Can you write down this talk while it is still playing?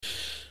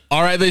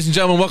All right, ladies and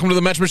gentlemen, welcome to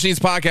the Metro Machines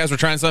podcast. We're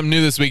trying something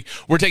new this week.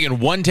 We're taking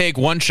one take,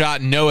 one shot,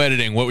 no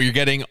editing. What you're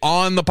getting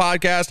on the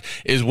podcast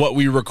is what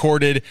we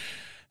recorded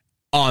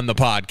on the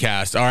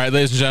podcast. All right,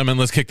 ladies and gentlemen,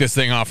 let's kick this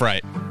thing off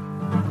right.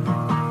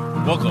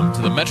 Welcome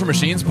to the Metro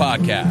Machines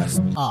podcast.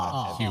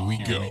 Here we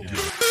go.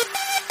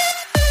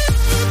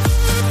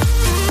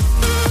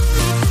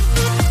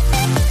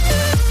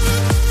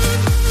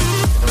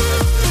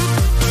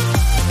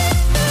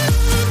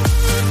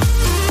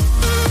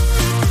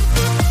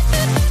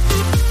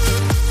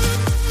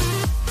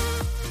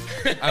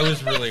 I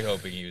was really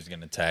hoping he was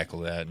going to tackle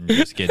that and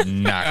just get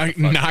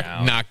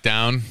knocked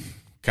down.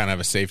 Kind of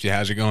a safety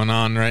hazard going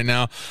on right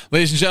now.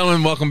 Ladies and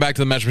gentlemen, welcome back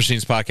to the Metro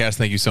Machines podcast.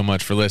 Thank you so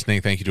much for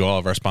listening. Thank you to all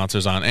of our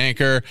sponsors on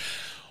Anchor.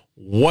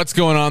 What's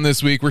going on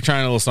this week? We're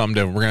trying a little something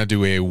different. We're going to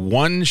do a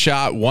one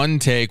shot, one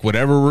take.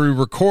 Whatever we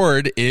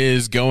record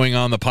is going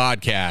on the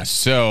podcast.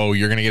 So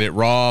you're going to get it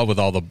raw with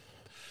all the...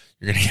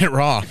 You're going to get it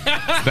raw.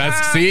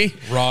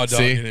 Raw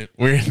dogging it.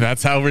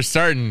 That's how we're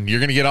starting. You're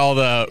going to get all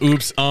the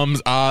oops,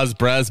 ums, ahs,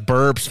 breaths,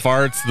 burps,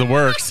 farts, the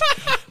works.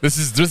 This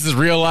is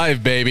real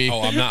life, baby.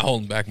 Oh, I'm not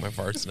holding back my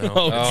farts now.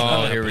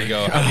 Oh, here we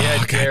go. Have you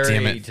had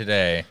dairy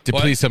today?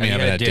 Please tell me you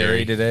haven't had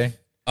dairy today.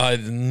 I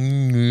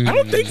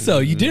don't think so.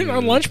 You did it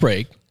on lunch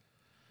break.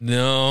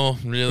 No,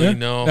 really, Yeah?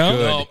 no.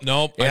 No?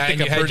 Nope. Yeah, I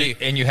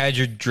think and you had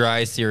your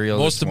dry cereal.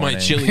 most of my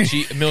chili.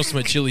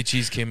 chili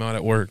cheese came out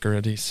at work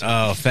already. So.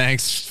 Oh,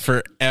 thanks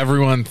for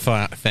everyone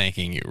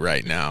thanking you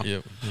right now.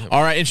 Yep.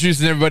 All right,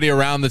 introducing everybody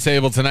around the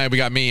table tonight. We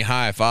got me,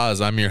 hi,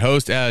 Foz. I'm your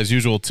host. As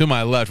usual, to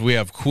my left, we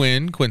have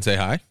Quinn. Quinn, say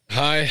hi.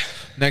 Hi.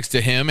 Next to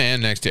him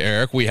and next to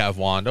Eric, we have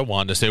Wanda.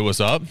 Wanda, say what's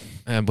up.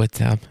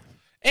 What's up?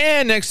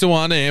 And next to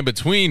Wanda, in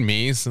between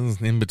me, so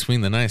in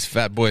between the nice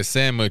fat boy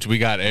sandwich, we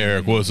got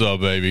Eric. What's up,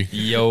 baby?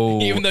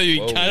 Yo. Even though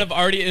you kind of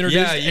already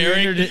introduced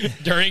Eric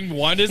during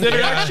Wanda's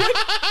introduction.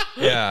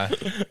 Yeah.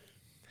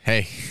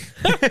 Hey,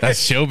 that's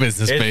show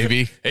business,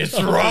 baby. It's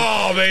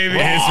raw, baby.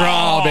 It's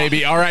raw,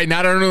 baby. All right,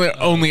 not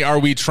only are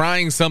we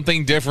trying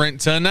something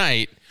different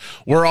tonight,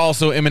 we're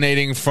also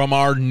emanating from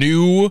our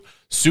new,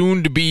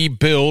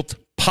 soon-to-be-built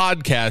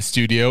podcast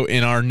studio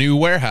in our new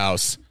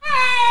warehouse.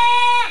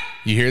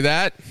 You hear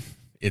that?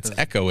 It's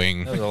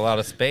echoing. There's a lot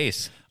of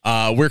space.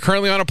 We're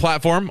currently on a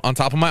platform on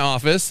top of my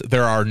office.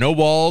 There are no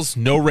walls,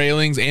 no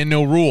railings, and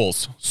no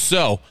rules.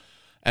 So,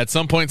 at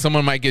some point,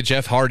 someone might get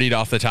Jeff Hardy'd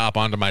off the top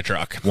onto my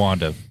truck.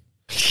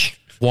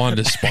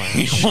 Wanda's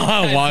spine.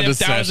 Wanda's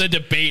That was a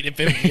debate if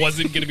it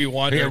wasn't going to be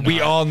Wanda. We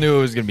all knew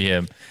it was going to be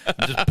him.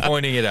 I'm just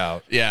pointing it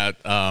out. Yeah.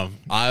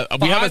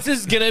 Foz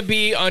is going to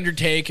be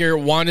Undertaker.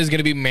 Wanda's going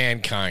to be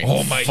Mankind.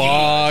 Oh, my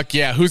God. Fuck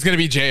yeah. Who's going to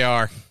be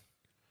JR?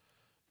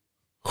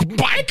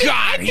 By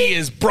God, he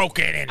is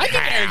broken in I think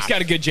half. Eric's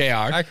got a good JR.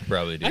 I could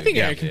probably do I think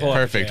it. Eric can pull off a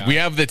Perfect. JR. We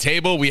have the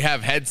table. We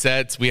have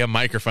headsets. We have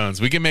microphones.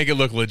 We can make it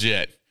look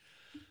legit.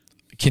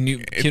 Can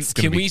It's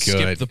gonna we be skip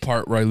good. the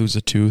part where I lose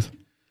a tooth?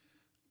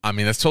 I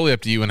mean, that's totally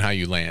up to you and how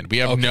you land. We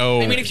have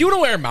no... I mean, if you want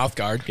to wear a mouth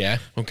guard, yeah.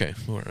 Okay,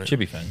 all right. Should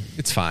be fun.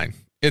 It's fine.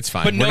 It's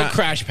fine. But We're no not-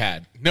 crash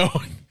pad. No.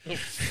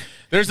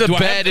 There's a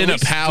bed and a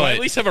Do I pallet.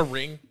 at least have a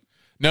ring?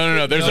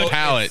 No. There's a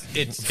pallet.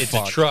 It's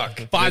a truck.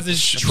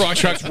 Foz's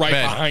truck's right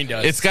Bed. behind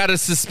us. It's got a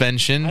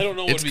suspension. I don't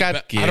know. It's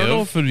got give. I don't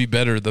know if it'd be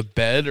better, the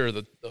bed or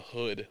the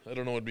hood. I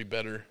don't know what'd be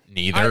better.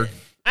 Neither.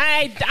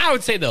 I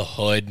would say the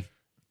hood.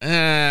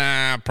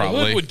 The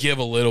Probably. hood would give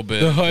a little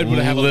bit. The hood would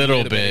have a Little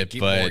little bit,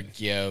 bit, more but-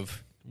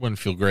 give. Wouldn't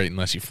feel great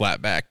unless you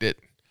flat backed it.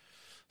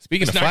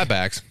 Speaking of not-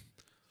 flatbacks,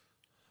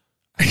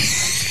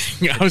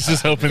 I was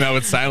just hoping that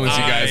would silence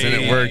you guys, and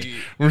it worked.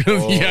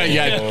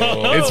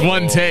 Yeah. It's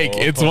one take.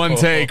 It's one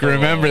take.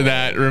 Remember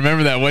that.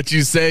 Remember that. What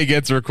you say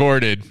gets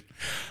recorded.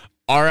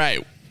 All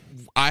right.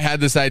 I had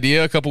this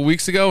idea a couple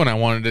weeks ago, and I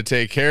wanted to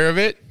take care of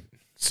it.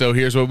 So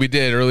here's what we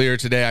did. Earlier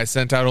today, I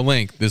sent out a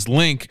link. This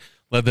link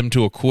led them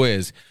to a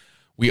quiz.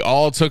 We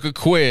all took a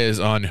quiz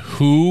on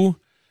who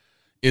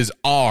is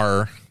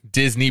our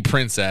Disney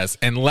princess.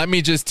 And let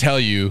me just tell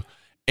you,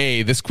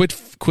 this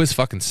quiz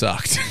fucking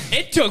sucked.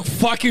 It took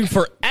fucking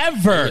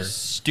forever.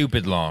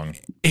 Stupid long.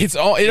 It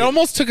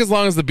almost took as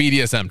long as the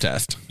BDSM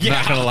test. I'm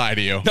not going to lie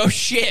to you. No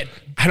shit.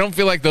 I don't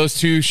feel like those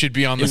two should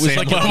be on the same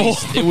level.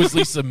 It was at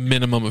least a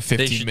minimum of 15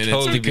 They should minutes.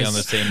 totally be on the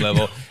because- same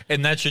level.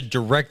 And that should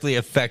directly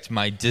affect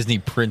my Disney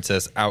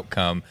princess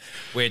outcome,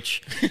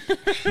 which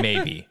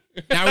maybe.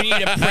 Now we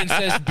need a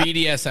princess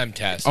BDSM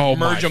test. Oh,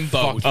 Merge my them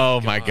both.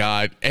 Oh my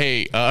God.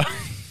 Hey,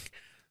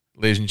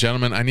 ladies and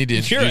gentlemen, I need to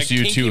You're a introduce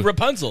you kinky to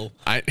Rapunzel.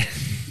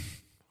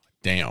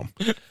 Damn.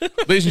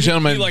 Ladies and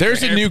gentlemen, You like there's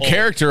her a hair new pulled.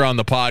 character on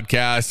the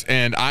podcast,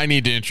 and I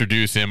need to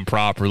introduce him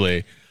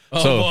properly.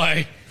 Oh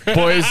boy.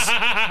 Boys,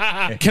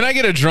 can I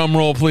get a drum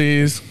roll,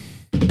 please?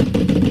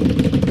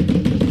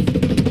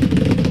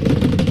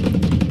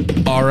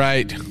 All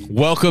right.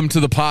 Welcome to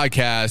the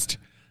podcast,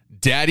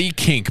 Daddy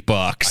Kink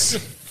Bucks.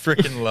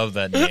 Freaking love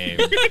that name.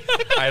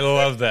 I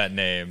love that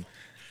name.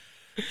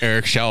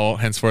 Eric shall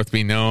henceforth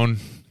be known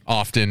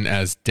often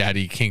as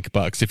Daddy Kink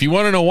Bucks. If you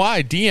want to know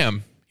why,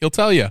 DM. He'll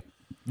tell you.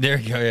 There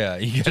you go. Yeah,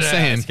 you gotta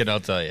saying. ask and I'll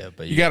tell you.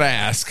 But You got to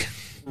ask.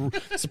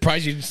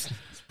 Surprised you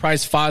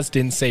surprised Foz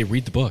didn't say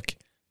read the book.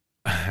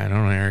 I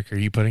don't know, Eric. Are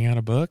you putting out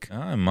a book?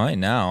 I might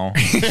now.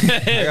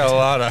 I got a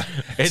lot of.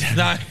 It's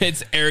not.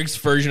 It's Eric's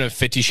version of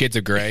 50 Shades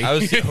of Grey. I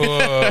was.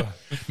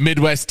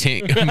 Midwest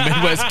Kink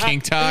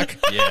Talk.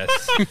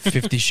 Yes.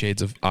 50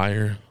 Shades of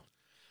Ire.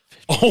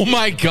 Oh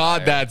my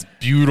God, that's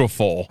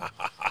beautiful.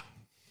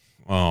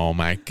 Oh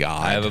my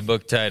God. I have a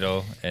book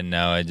title, and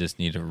now I just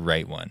need to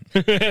write one.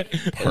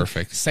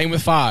 Perfect. Same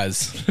with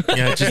Foz.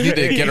 Yeah, I just need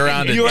to get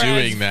around to You are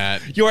doing as-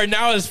 that. You are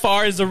now as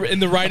far as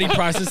in the writing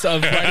process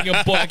of writing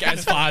a book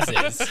as Foz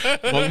is.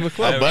 Welcome to the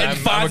club, I'm- bud. I'm-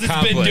 Foz has been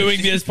accomplished.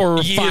 doing this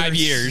for 5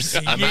 years.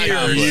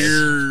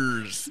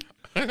 Years.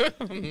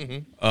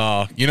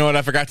 You know what?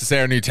 I forgot to say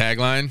our new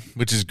tagline,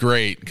 which is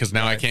great because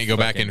now I can't go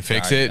back and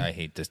fix it. I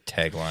hate this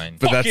tagline.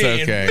 But that's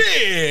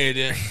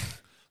okay.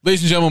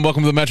 Ladies and gentlemen,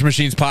 welcome to the Metro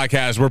Machines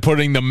podcast. We're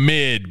putting the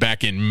mid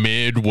back in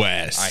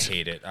Midwest. I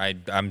hate it.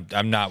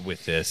 I'm not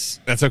with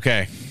this. That's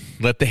okay.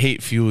 Let the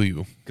hate fuel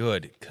you.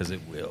 Good, because it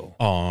will.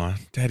 Aw,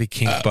 Daddy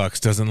Kink Bucks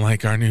doesn't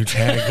like our new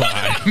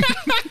tagline.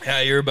 Yeah,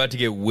 you're about to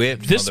get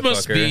whipped. This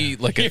must motherfucker. be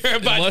like a, You're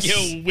about unless, to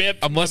get whipped,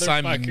 unless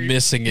I'm motherfucker.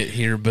 missing it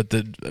here. But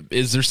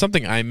is there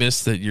something I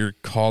missed that you're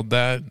called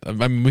that? I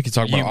mean, we can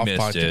talk You about off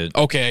missed podcast. it.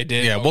 Okay, I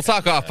did. Yeah, we'll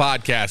talk off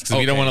podcast because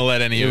we don't Okay. want to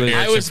let any of was-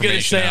 Eric's I was going to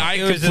information say out. I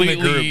It was in the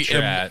completely group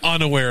am chat.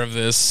 unaware of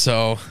this.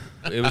 So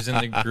It was in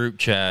the group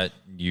chat.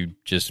 You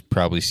just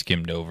probably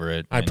skimmed over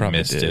it. I and probably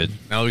missed did. it.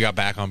 Now that we got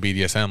back on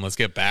BDSM, let's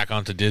get back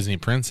onto Disney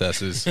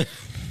princesses.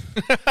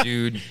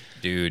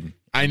 Dude.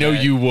 I know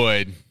you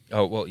would.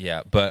 Oh, well,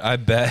 yeah, but I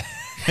bet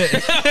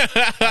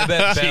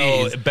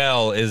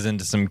Belle is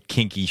into some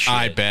kinky shit.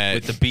 I bet.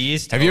 With the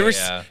Beast. Have you Oh, ever?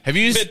 yeah. Have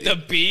you? With the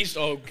beast?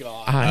 Oh,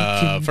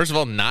 God. First of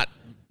all, nope.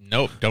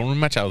 Don't ruin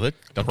my childhood.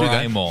 Don't do that.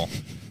 Primal.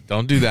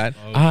 Don't do that.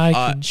 I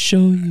can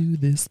show you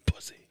this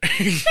pussy.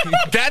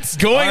 That's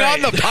going All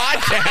on right. the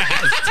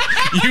podcast.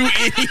 You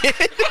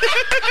idiot.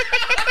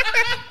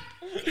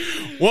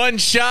 One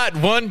shot,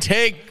 one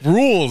take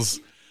rules.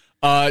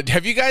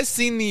 Have you guys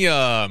seen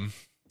the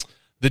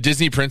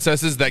Disney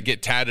princesses that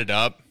get tatted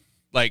up?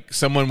 Like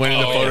someone went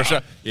into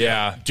Photoshop.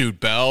 Yeah. Dude,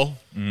 Belle,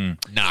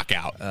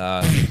 knockout.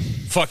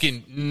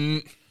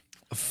 Fucking.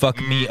 Fuck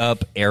me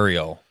up,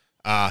 Ariel.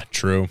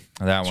 True.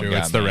 That one True. got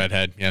It's the me.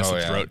 redhead. Yes, Oh,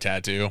 the yeah. throat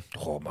tattoo.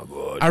 Oh, my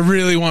God. I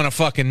really want a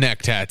fucking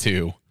neck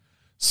tattoo.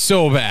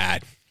 So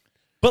bad.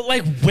 But,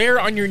 like, where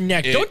on your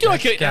neck? Don't do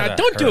like that's a gotta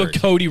don't do a hurt.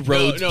 Cody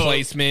Rhodes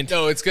placement.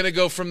 No, it's gonna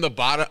go from the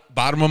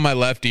bottom of my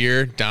left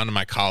ear down to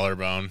my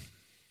collarbone.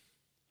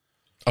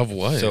 Of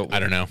what? So- I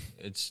don't know.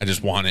 It's I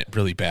just want it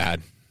really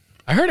bad.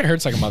 I heard it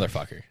hurts like a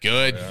motherfucker.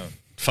 Good.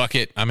 Fuck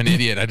it. I'm an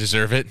idiot. I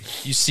deserve it.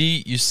 you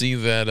see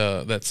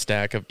that that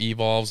stack of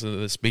Evolves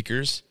and the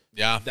speakers.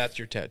 Yeah. That's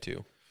your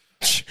tattoo.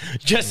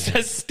 Just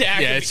a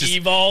stack Yeah, of it's just-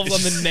 Evolves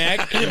on the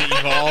neck.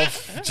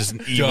 Evolve. Just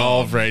an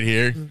evolve right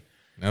here.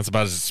 That's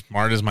about as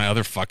smart as my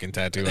other fucking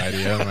tattoo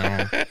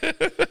idea.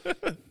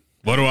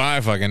 What do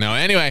I fucking know?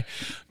 Anyway,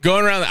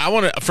 going around, I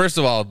want to, first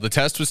of all, the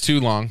test was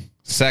too long.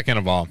 Second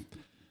of all,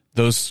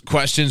 those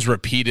questions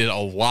repeated a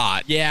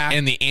lot. Yeah.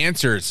 And the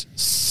answers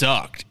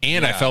sucked.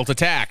 And I Yeah. felt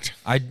attacked.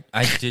 I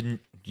didn't.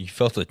 You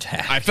felt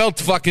attacked. I felt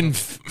fucking.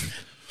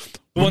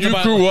 When One you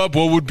about- grew up,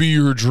 what would be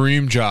your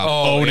dream job?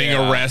 Oh, Owning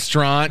yeah. a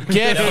restaurant?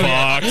 Get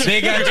fucked. They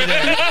got you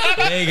there.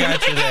 They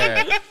got you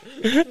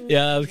there.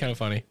 Yeah, that was kind of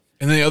funny.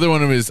 And the other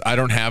one is I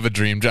don't have a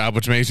dream job,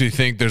 which makes me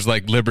think there's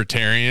like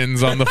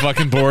libertarians on the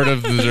fucking board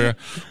of the.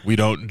 We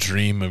don't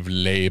dream of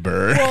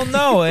labor. Well,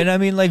 no, and I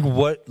mean, like,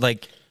 what?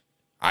 Like,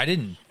 I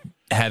didn't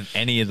have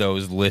any of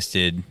those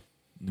listed.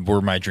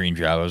 Were my dream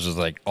job? I was just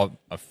like, oh,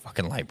 a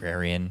fucking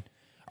librarian.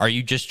 Are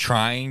you just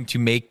trying to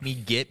make me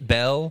get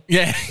Belle?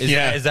 Yeah,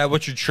 Is that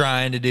what you're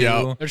trying to do?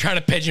 Yeah. They're trying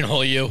to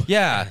pigeonhole you.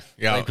 Yeah,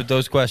 Yeah. like with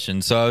those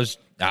questions. So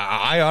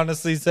I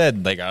honestly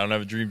said, like, I don't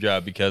have a dream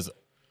job because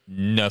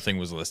nothing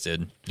was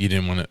listed. You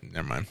didn't want to.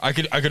 Never mind. I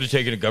could have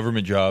taken a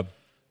government job.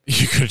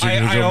 You could have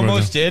taken a I job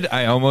almost did.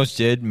 I almost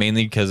did,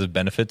 mainly because of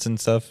benefits and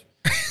stuff.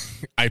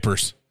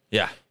 Ipers.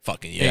 Yeah.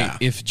 Fucking Hey, yeah.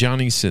 if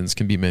Johnny Sins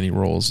can be many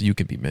roles, you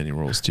can be many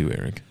roles too,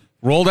 Eric.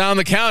 Roll down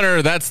the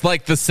counter. That's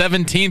like the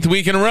 17th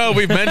week in a row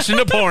we've mentioned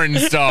a porn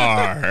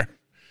star.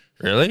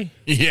 Really?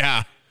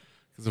 Yeah.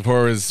 Because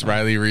before it was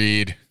Riley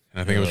Reid.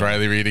 And I think it was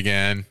Riley Reid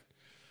again.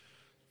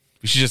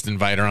 We should just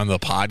invite her on the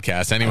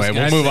podcast. Anyway,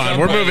 we'll move on.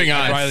 We're moving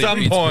on. At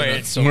some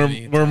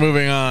point. We're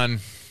moving on.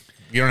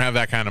 You don't have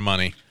that kind of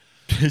money.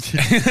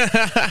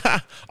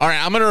 All right,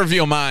 I'm going to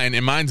reveal mine,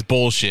 and mine's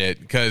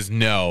bullshit because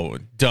no,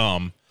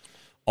 dumb,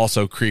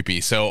 also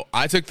creepy. So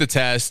I took the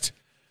test.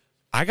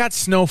 I got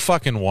Snow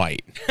fucking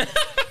White.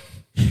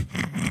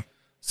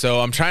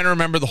 So I'm trying to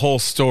remember the whole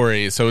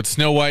story. So it's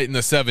Snow White and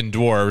the Seven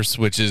Dwarfs,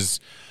 which is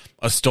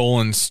a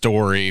stolen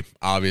story.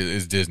 Obviously,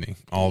 is Disney.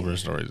 All of her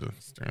stories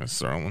are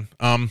stolen.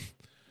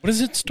 What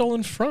is it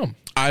stolen from?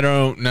 I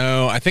don't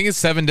know. I think it's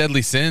Seven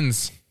Deadly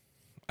Sins.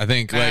 I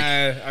think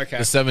okay.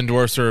 the seven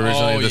dwarfs were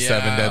originally the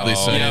seven deadly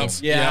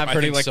sins. Yeah, Yep, I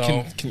pretty think like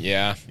so.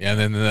 yeah. Yeah,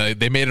 and then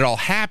they made it all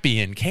happy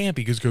and campy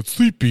because he got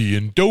sleepy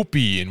and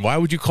dopey. And why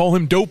would you call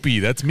him dopey?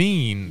 That's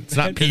mean. It's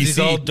not PC. He's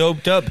all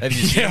doped up. Have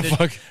you seen Yeah, it?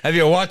 fuck. Have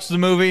you watched the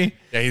movie?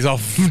 Yeah, he's all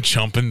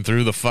jumping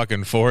through the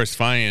fucking forest,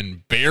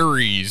 finding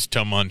berries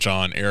to munch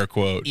on. Air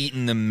quote.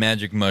 Eating the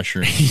magic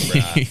mushrooms.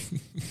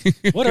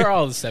 bruh. What are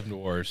all the seven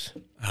dwarves?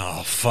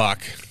 Oh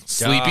fuck.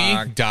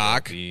 Sleepy,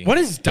 Doc. Dopey. What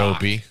is Doc?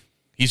 Dopey.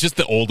 He's just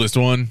the oldest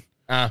one.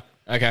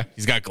 Okay.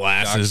 He's got Doc's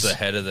glasses. the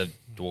head of the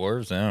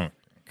dwarves. I don't.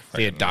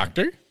 Be a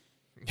doctor?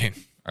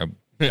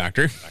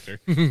 Doctor.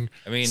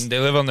 I mean, they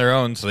live on their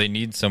own, so they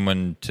need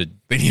someone to.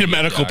 They need a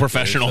medical doctor,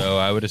 professional. So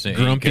I would assume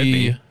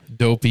Grumpy,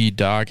 dopey,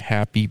 dog,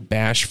 happy,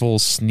 bashful,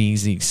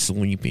 sneezy,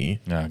 sleepy.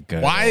 Oh,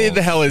 good Why old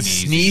the hell is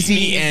Sneezy.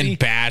 sneezy and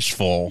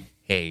bashful?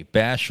 Hey,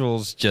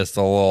 Bashful's just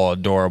a little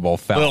adorable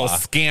fella. Little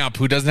scamp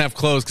who doesn't have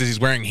clothes because he's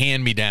wearing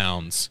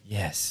hand-me-downs.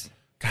 Yes.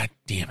 God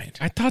damn it.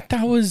 I thought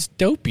that was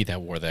Dopey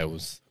that wore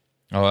those.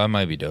 Oh, that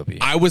might be Dopey.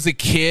 I was a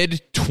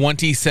kid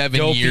 27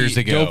 Dopey, years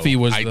ago. Dopey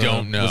was I the-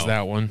 don't know. was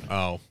that one.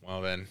 Oh,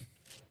 well then.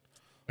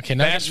 Okay,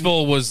 now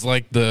Bashful was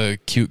like the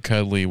cute,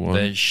 cuddly one.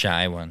 the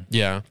shy one.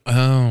 Yeah.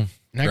 Oh,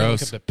 now I gotta look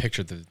gross. up the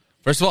picture of the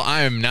First of all,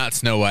 I am not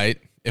Snow White.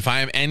 If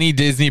I am any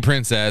Disney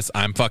princess,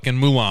 I'm fucking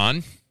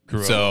Mulan.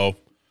 So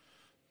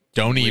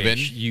don't even.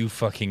 You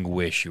fucking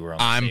wish you were on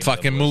the I'm same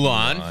fucking level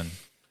as Mulan.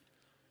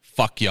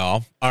 Fuck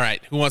y'all. All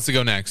right, who wants to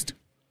go next?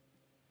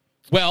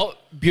 Well,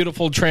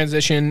 beautiful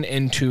transition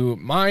into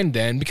mine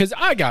then, because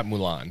I got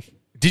Mulan.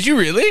 Did you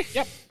really?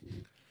 Yep.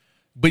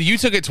 But you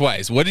took it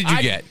twice. What did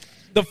you get?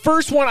 The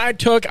first one I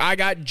took, I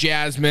got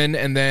Jasmine,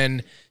 and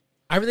then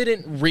I really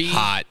didn't read.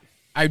 Hot.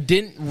 I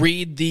didn't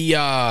read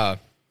the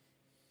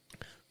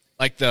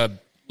like the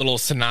little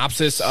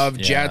synopsis of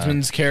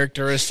Jasmine's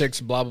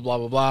characteristics, blah blah blah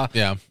blah blah.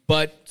 Yeah.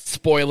 But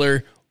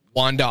spoiler,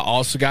 Wanda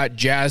also got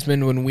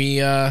Jasmine when we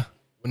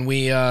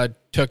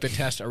took the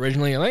test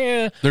originally.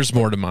 Like, There's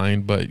more to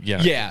mine, but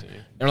yeah. yeah.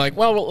 They're like,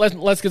 well,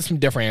 let's get some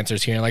different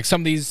answers here. Like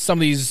some of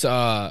these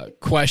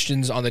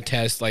questions on the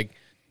test, like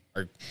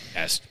or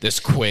test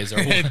this quiz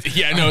or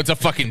Yeah, no, it's a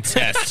fucking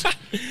test.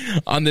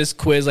 on this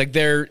quiz, like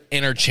they're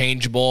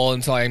interchangeable.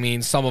 And so I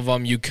mean, some of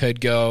them you could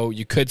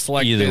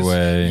select Either this.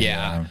 way, Yeah.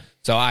 yeah.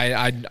 So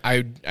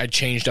I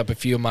changed up a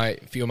few of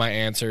my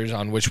answers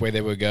on which way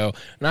they would go,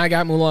 and I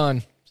got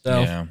Mulan.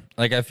 So Yeah.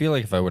 Like, I feel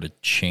like if I would have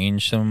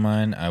changed some of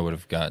mine, I would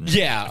have gotten.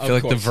 yeah, I feel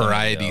like the course.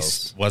 variety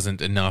else.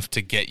 wasn't enough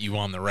to get you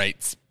on the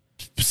right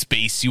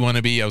space you want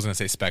to be. I was going to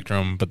say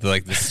spectrum, but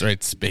like this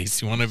right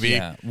space you want to be.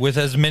 Yeah. With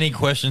as many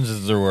questions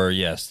as there were,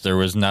 yes, there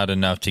was not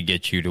enough to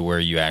get you to where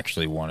you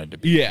actually wanted to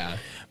be. Yeah.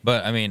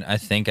 But, I mean, I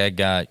think I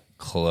got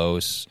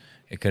close.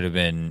 It could have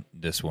been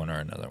this one or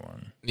another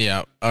one.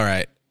 Yeah. All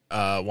right.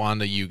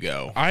 Wanda, you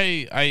go.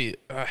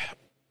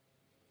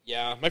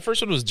 Yeah, my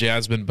first one was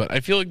Jasmine, but I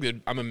feel like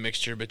that I'm a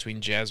mixture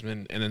between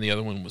Jasmine and then the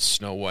other one was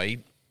Snow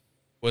White.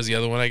 Was the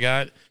other one I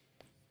got?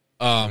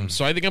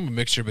 So I think I'm a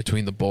mixture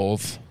between the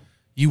both.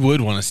 You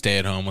would want to stay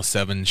at home with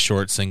 7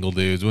 short single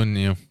dudes, wouldn't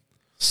you?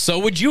 So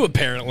would you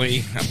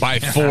apparently. By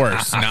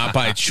force, not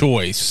by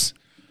choice.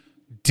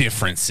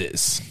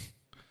 Differences.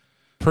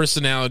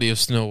 Personality of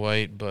Snow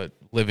White, but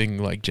living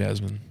like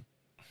Jasmine.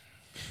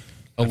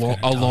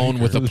 Alone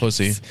with a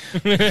pussy.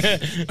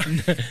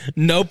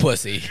 No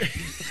pussy.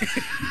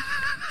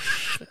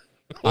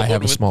 I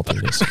have a small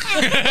penis.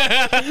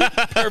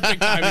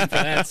 Perfect timing for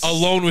that.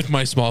 Alone with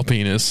my small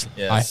penis.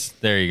 Yes.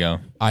 There you go.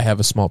 I have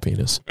a small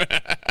penis.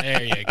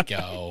 There you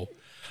go.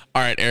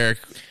 All right, Eric.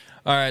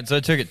 All right, so I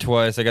took it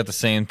twice. I got the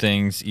same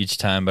things each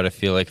time, but I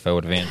feel like if I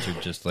would have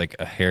answered just like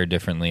a hair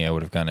differently, I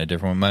would have gotten a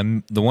different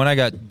one. The one I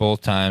got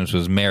both times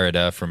was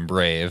Merida from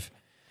Brave,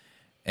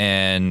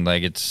 and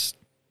like it's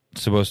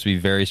supposed to be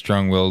very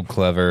strong-willed,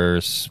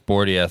 clever,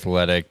 sporty,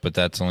 athletic, but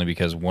that's only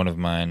because one of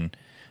mine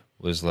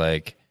was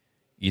like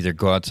either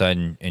go outside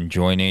and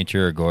enjoy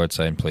nature or go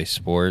outside and play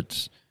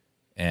sports,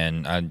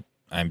 and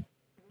I'm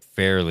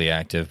fairly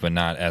active, but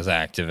not as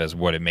active as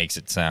what it makes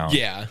it sound.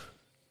 Yeah.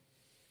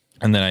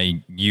 And then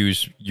I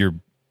use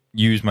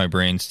my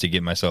brains to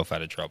get myself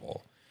out of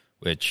trouble,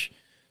 which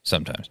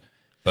sometimes,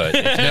 but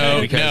it's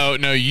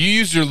No. You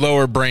use your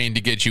lower brain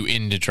to get you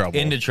into trouble.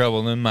 into trouble,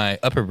 and then my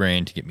upper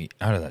brain to get me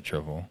out of that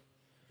trouble.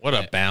 What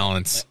a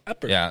balance.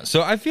 Yeah,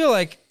 so I feel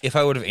like if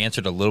I would have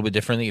answered a little bit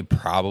differently, it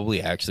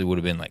probably actually would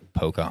have been like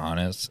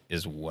Pocahontas,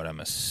 is what I'm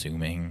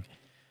assuming.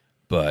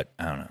 But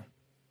I don't know.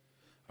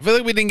 I feel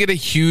like we didn't get a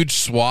huge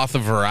swath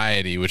of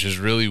variety, which is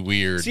really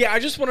weird. See, I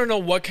just want to know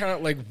what kind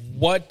of like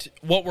what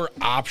were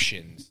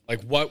options,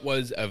 like what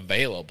was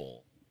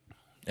available.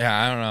 Yeah,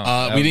 I don't know.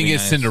 That We would didn't be get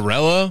nice.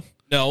 Cinderella.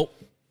 No,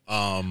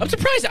 I'm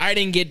surprised I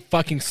didn't get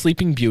fucking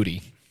Sleeping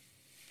Beauty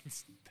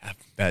That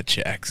that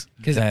checks.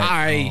 because That-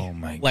 I oh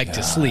my like to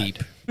God. sleep.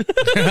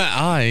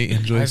 I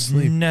enjoy I've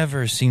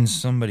never seen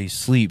somebody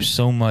sleep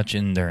so much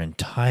in their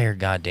entire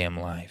goddamn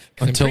life.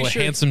 Until pretty a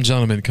sure- handsome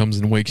gentleman comes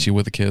and wakes you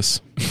with a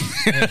kiss.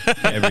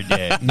 Every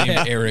day.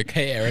 Named Eric.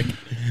 Hey, Eric.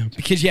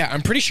 Because, yeah,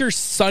 I'm pretty sure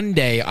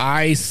Sunday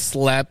I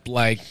slept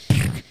like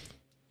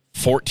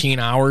 14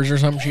 hours or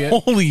some shit.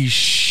 Holy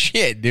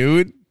shit,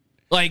 dude.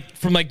 Like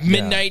from like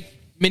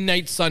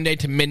midnight Sunday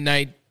to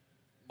midnight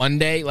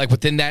Monday, like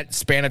within that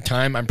span of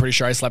time, I'm pretty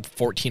sure I slept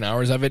 14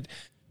 hours of it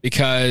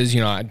because,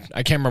 I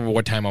can't remember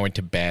what time I went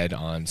to bed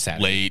on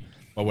Saturday. Late.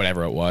 Or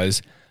whatever it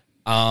was.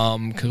 I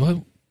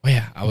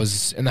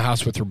was in the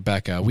house with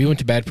Rebecca. We went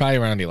to bed probably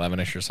around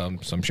 11ish or some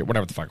shit,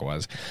 whatever the fuck it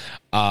was.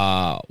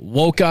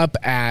 Woke up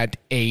at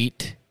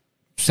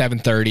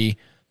 7:30.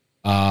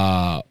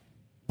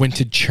 Went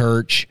to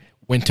church,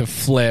 went to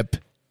Flip,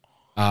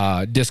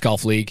 disc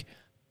golf league.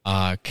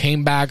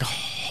 Came back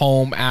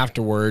home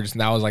afterwards, and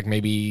that was like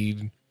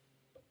maybe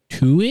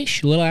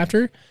 2ish, a little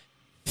after.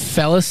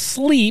 Fell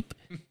asleep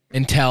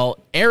until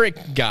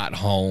Eric got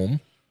home.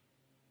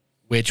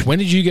 Which, when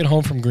did you get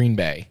home from Green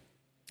Bay?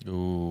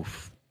 Ooh,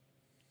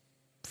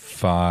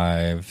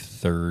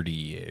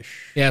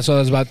 5:30-ish. Yeah, so that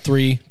was about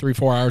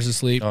 4 hours of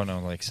sleep. Oh no,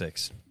 like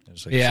 6. It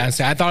was like Yeah, 6.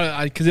 so I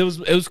thought because it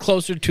was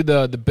closer to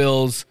the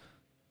Bills.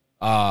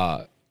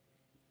 It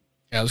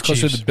was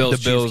closer to the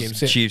Bills. The Bills Chiefs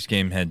game. Chiefs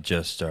game had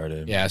just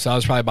started. Yeah, so I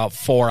was probably about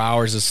 4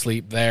 hours of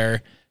sleep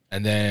there,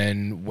 and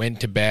then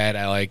went to bed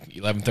at like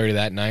 11:30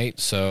 that night.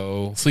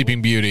 So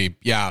Sleeping Beauty.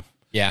 Yeah,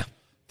 yeah,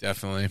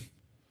 definitely.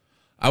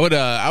 I would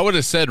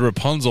have said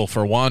Rapunzel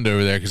for Wanda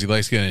over there because he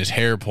likes getting his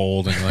hair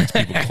pulled and he likes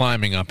people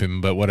climbing up him,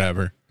 but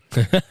whatever.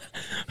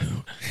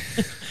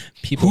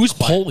 Who's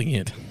pulling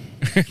it?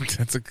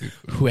 That's a good,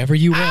 whoever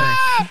you are.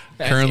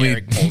 currently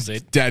Eric pulls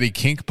it. Daddy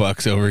Kink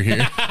Bucks over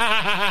here.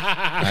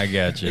 I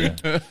got you.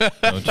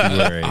 Don't you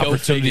worry.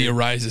 Opportunity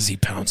arises, he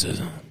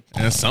pounces.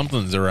 And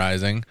something's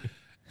arising.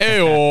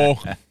 Ew.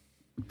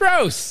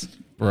 Gross.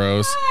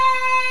 Gross.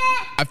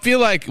 I feel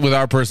like with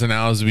our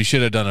personalities, we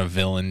should have done a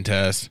villain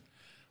test.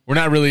 We're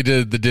not really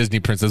the Disney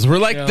princess. We're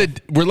like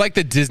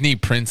the Disney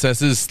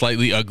princess's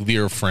slightly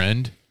uglier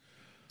friend.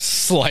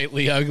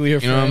 Slightly uglier.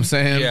 You know what I'm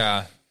saying?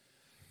 Yeah.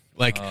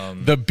 Like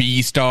the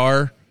B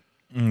star.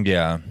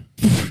 Yeah.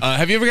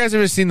 Have you guys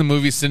ever seen the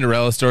movie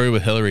Cinderella Story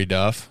with Hilary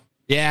Duff?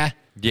 Yeah,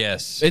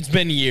 Yes. it's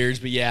been years,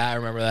 but yeah, I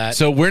remember that.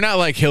 So we're not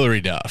like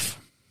Hilary Duff,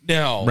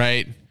 No,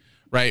 right?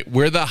 Right.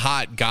 We're the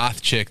hot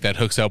goth chick that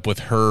hooks up with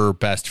her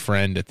best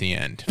friend at the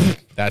end.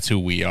 That's who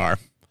we are.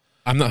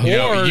 I'm not.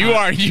 You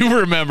are. You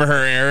remember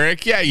her,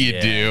 Eric? Yeah, you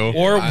do.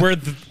 Or we're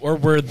the Or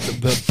we're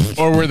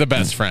the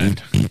best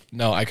friend.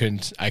 No, I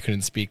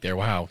couldn't speak there.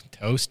 Wow,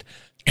 toast.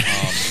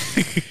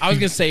 I was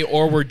gonna say,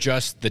 or we're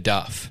just the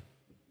Duff.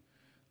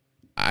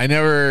 I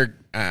never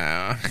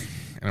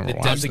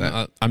watched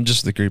that. I'm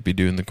just the creepy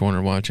dude in the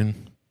corner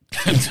watching.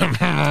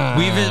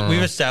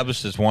 We've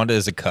established this. Wanda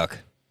is a cuck.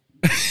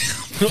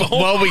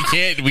 Well, we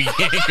can't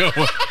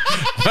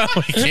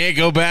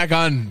go back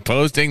on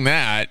posting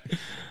that.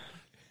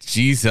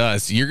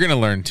 Jesus, you're gonna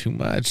learn too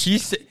much. He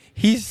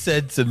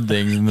said some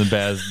things in the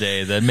past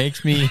day that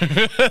makes me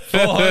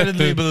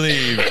full-heartedly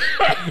believe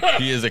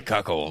he is a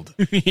cuckold.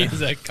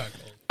 He's a cuckold.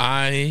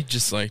 I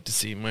just like to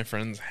see my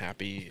friends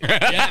happy.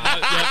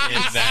 That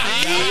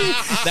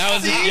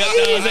was it. Yep,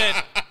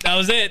 that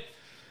was it.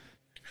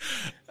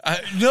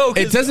 No,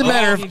 It doesn't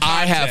matter if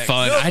I have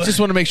fun. No, I just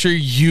want to make sure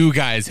you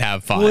guys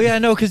have fun. Well, yeah,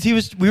 no, because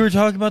we were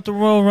talking about the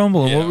Royal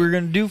Rumble and what we were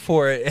gonna do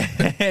for it,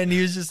 and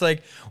he was just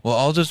like, "Well,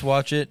 I'll just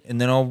watch it,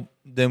 and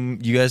then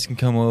you guys can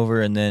come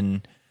over, and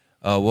then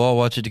we'll all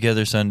watch it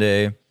together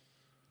Sunday."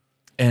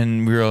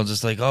 And we were all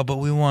just like, "Oh, but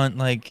we want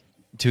like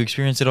to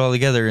experience it all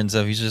together and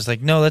stuff." He's just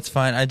like, "No, that's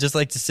fine. I just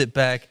like to sit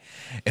back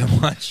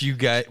and watch your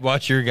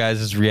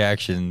guys'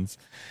 reactions."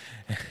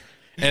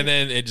 And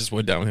then it just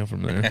went downhill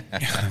from there.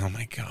 Oh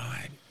my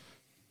god.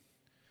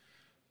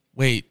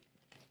 Wait.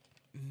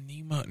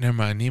 Nemo. Never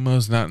mind.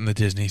 Nemo's not in the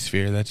Disney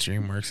sphere. That's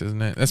DreamWorks,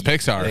 isn't it? That's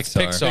Pixar.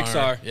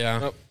 Pixar. Yeah.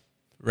 Yep.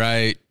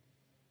 Right.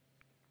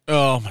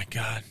 Oh my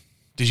god.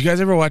 Did you guys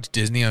ever watch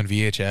Disney on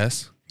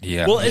VHS?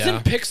 Yeah. Well,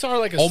 isn't Pixar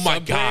like a Oh my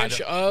sub-branch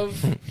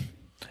of?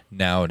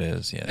 now it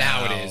is. Yeah.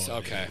 Now it is.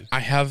 Okay. I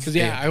have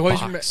yeah, a I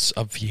always box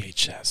of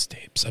VHS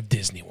tapes of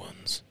Disney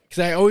ones. Because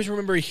I always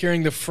remember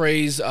hearing the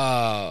phrase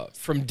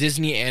from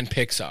Disney and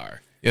Pixar.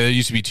 Yeah, there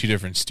used to be two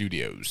different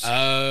studios.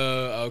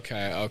 Oh,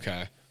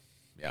 okay.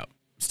 Yeah.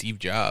 Steve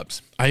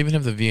Jobs. I even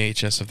have the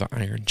VHS of the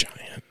Iron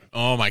Giant.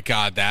 Oh my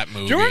god, that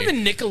movie. Do you remember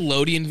the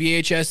Nickelodeon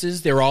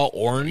VHSs? They were all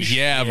orange.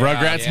 Yeah,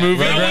 Rugrats movie.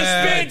 That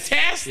That was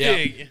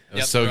fantastic. Yep.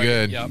 was so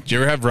good. Yep. Did you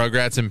ever have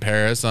Rugrats in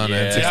Paris on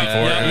N64?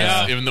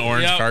 Yeah. Even the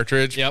orange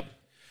cartridge? Yep.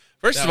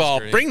 First That of was all,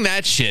 great. bring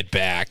that shit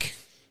back.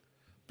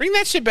 Bring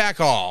that shit back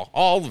all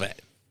of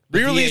it.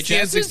 Re-release the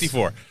VHSs?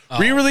 N64.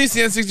 Re-release the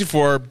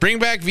N64. Bring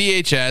back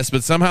VHS,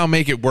 but somehow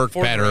make it work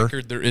For better. the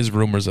record, there is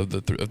rumors of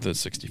the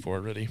 64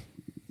 already.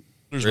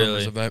 There's rumors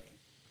Really? of that.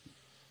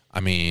 I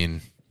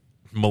mean,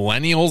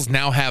 millennials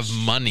now have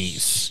money.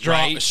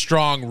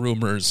 Strong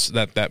rumors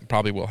that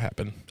probably will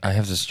happen. I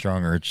have the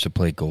strong urge to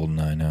play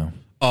GoldenEye now.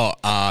 Oh,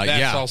 That's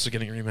yeah. also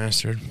getting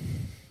remastered.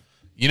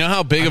 You know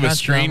how big I'm of a not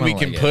sure I'm screen we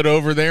gonna can like put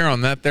over there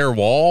on that there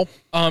wall?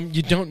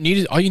 You don't need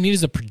it. All you need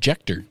is a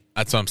projector,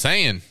 That's what I'm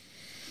saying.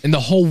 and the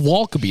whole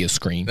wall could be a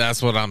screen.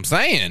 That's what I'm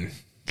saying.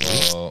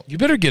 You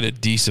better get a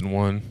decent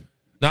one.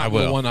 Not I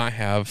will. the one I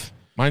have.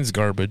 Mine's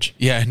garbage.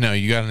 Yeah, no,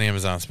 you got an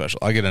Amazon special.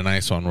 I'll get a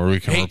nice one where we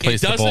can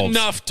replace it the does bulbs.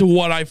 enough to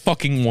what I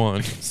fucking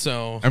want.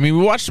 So I mean,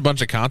 we watched a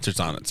bunch of concerts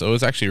on it, so it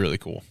was actually really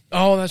cool.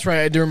 Oh, that's right.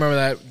 I do remember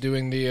that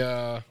doing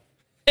the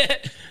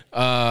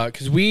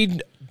because we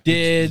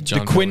did the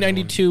John Quinn Bellion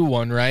 92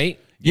 one, right?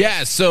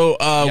 Yeah, so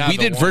we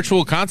the did one-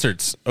 virtual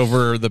concerts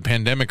over the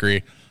pandemic.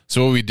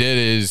 So what we did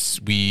is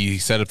we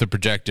set up the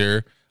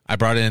projector. I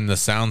brought in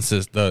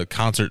the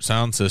concert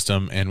sound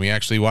system, and we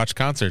actually watched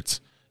concerts.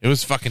 It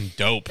was fucking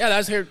dope. Yeah,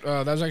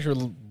 that was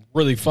actually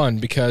really fun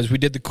because we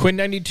did the Quinn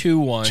 92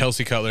 one.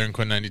 Chelsea Cutler and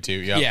Quinn 92.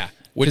 Yep. Yeah,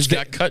 which 'Cause they-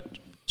 got cut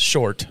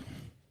short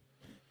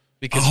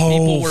because Oh,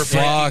 people were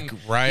fuck, breaking,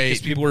 right.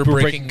 Because people were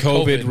we're breaking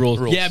COVID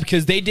rules. Yeah,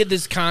 because they did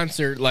this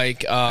concert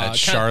like At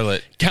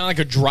Charlotte. kind of like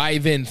a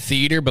drive-in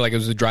theater, but like it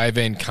was a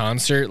drive-in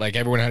concert. Like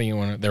everyone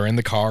had they're in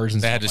the cars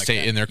and They stuff had to like stay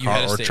that. in their You had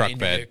car to or stay truck in your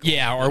bed. vehicle.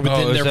 Yeah, or Oh, within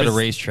it was their at a vic-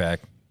 racetrack.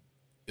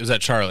 It was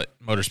at Charlotte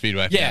Motor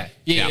Speedway. Yeah,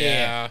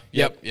 yeah.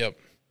 Yep.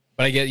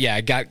 But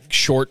it got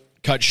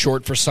cut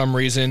short for some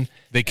reason.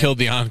 They killed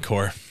the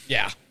encore.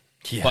 Yeah.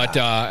 Yeah. But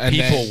and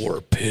People then,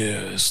 were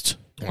pissed.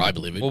 well, I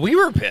believe it. Well, we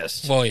were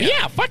pissed. Well,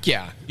 yeah, fuck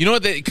yeah. You know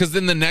what? Because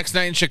then the next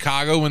night in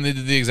Chicago, when they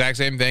did the exact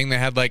same thing, they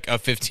had like a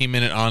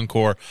 15-minute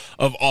encore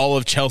of all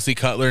of Chelsea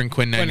Cutler and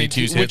Quinn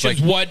 92's which hits. Like,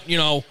 is what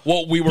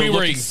what we were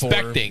looking for.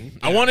 expecting.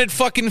 I wanted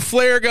fucking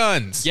flare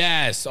guns.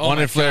 Yes, I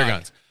wanted flare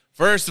guns.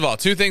 First of all,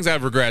 two things I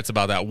have regrets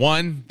about that.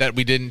 One, that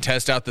we didn't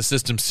test out the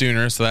system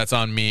sooner, so that's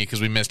on me because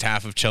we missed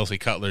half of Chelsea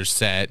Cutler's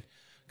set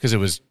because it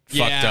was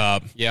fucked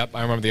up. Yep,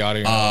 I remember the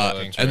audio.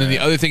 And then the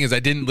other thing is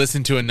I didn't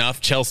listen to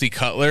enough Chelsea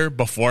Cutler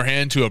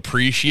beforehand to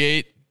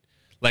appreciate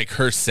like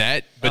her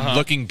set. But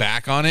looking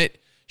back on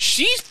it,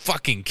 she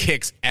fucking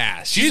kicks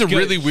ass. She's a good.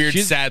 really weird,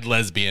 sad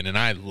lesbian, and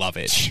I love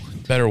it.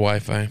 Better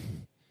Wi-Fi.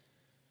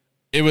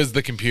 It was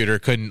the computer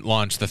couldn't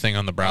launch the thing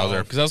on the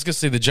browser. Because I was gonna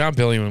say the John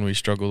Bellion one we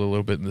struggled a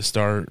little bit in the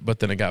start, but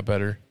then it got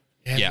better.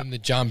 yeah. And the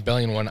John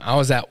Bellion one. I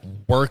was at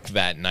work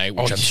that night,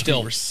 which I'm you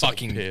still were so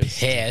fucking pissed.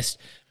 pissed.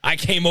 I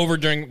came over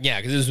because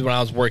this is when I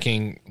was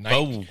working night.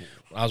 Oh.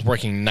 I was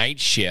working night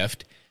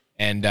shift,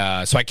 and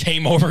so I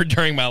came over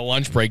during my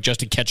lunch break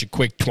just to catch a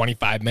quick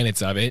 25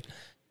 minutes of it.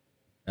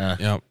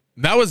 Yep.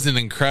 That was an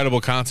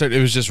incredible concert.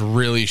 It was just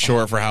really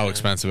short for how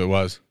expensive it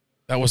was.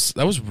 That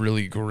was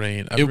really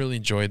great. I really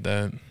enjoyed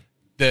that.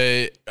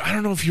 I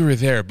don't know if you were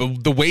there,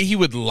 but the way he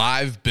would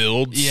live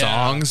build Yeah.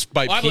 songs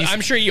by Well, piece,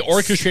 I'm sure he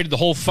orchestrated the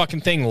whole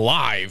fucking thing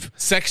live.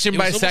 section It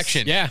by was almost-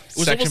 section. yeah. It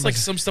was Section almost by like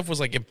some stuff was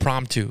like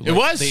impromptu. It Like,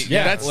 was.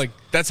 yeah,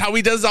 That's how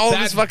he does all of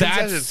his fucking that's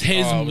sessions.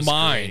 his Oh, it was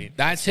mind. great.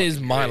 That's his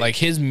mind. Like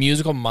his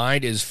musical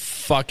mind is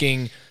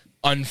fucking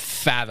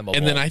unfathomable.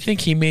 And then I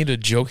think he made a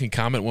joking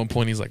comment at one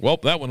point. He's like, "Well,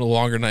 that went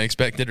longer than I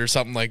expected," or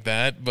something like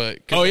that. But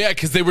Oh yeah,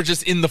 because they were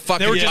just in the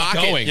fucking were just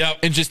pocket going. Yep.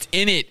 and just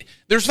in it.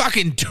 There's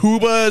fucking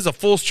tubas, a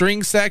full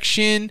string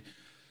section.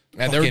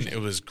 And Fucking,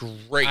 it was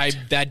great.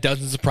 that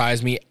doesn't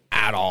surprise me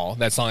at all.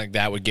 That song like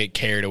that would get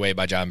carried away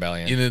by John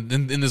Bellion.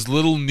 in this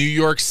little New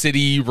York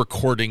City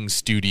recording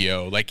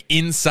studio, like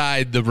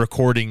inside the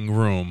recording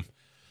room,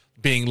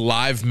 being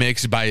live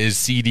mixed by his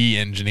CD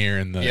engineer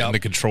in the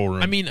control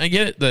room. I mean, I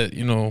get it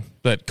that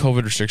that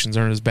COVID restrictions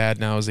aren't as bad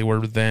now as they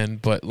were then,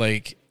 but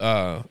like,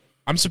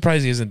 I'm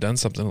surprised he hasn't done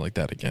something like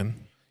that again.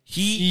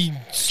 he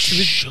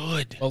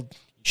should. Well,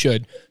 he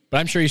should, but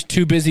I'm sure he's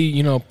too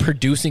busy,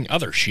 producing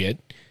other shit.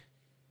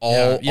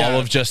 All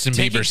of Justin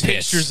Taking Bieber's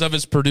hits. pictures of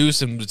his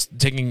produce and just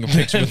taking a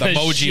picture with The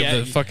emoji of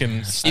shit. the fucking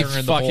I stir in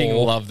the fucking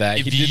bowl. love that.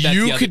 If He did that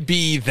you the other- could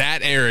be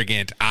that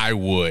arrogant, I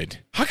would.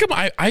 How come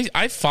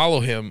I follow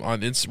him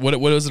on what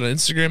was it on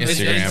Instagram?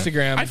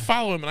 Instagram. I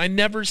follow him and I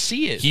never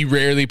see it. He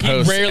rarely He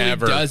posts rarely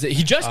ever. does it.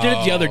 He just did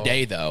it the other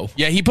day, though.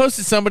 Yeah, he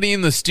posted somebody in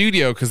the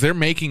studio because they're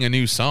making a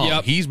new song.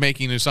 Yep. He's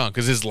making a new song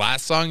because his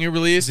last song he Is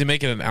released, he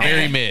making an album?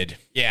 very mid.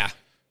 Yeah.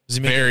 Is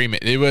he making, Very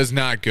mid. It was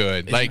not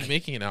good. is Like he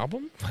making an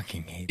album?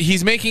 Fucking hate.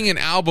 he's making an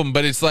album,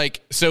 but it's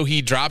like so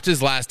he dropped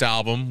his last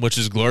album, which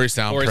is Glory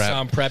Sound Or Prep.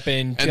 Sound Prep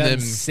in And then-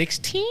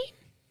 2016?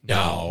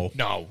 No.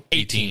 No.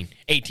 18.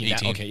 18.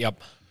 Okay, yep.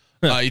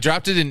 He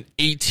dropped it in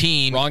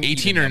 18. Wrong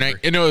 18 even or number.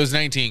 19. No, it was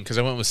 19 because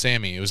I went with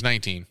Sammy. It was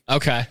 19.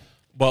 Okay.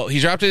 Well, he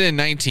dropped it in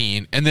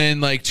 19, and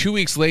then like 2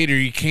 weeks later,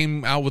 he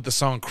came out with the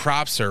song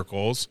 "Crop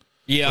Circles,"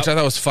 Yeah. which I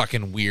thought was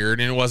fucking weird,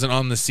 and it wasn't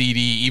on the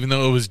CD, even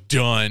though it was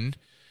done.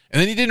 And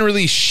then he didn't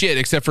release shit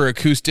except for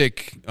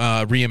acoustic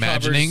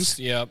reimaginings.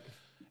 Yep.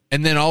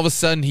 And then all of a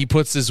sudden, he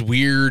puts this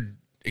weird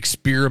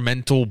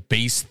experimental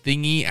bass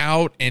thingy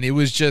out, and it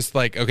was just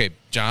like, okay,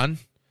 John,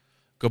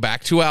 go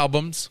back 2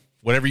 albums.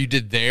 Whatever you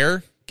did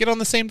there, get on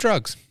the same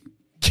drugs.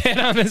 Get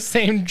on the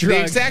same drug.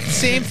 The exact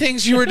same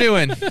things you were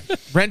doing.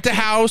 Rent a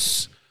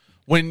house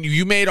when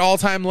you made All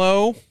Time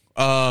Low,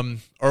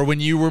 or when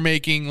you were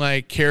making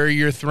like Carry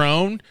Your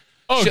Throne.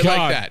 Oh, shit God.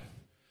 like that.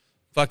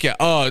 Fuck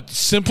yeah.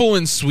 Simple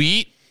and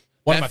Sweet.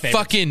 One of that my favorites.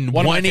 fucking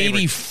One of my 180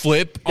 favorites.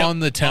 flip on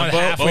the tempo.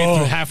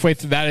 Halfway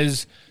through, that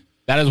is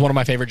one of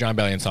my favorite John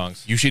Bellion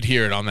songs. You should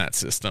hear it on that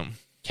system.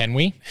 Can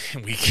we?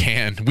 We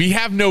can. We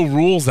have no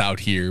rules out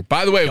here.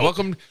 By the way,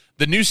 welcome.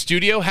 The new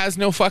studio has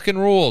no fucking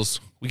rules.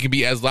 We can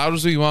be as loud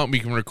as we want. We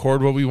can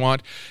record what we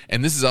want.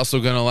 And this is also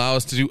going to allow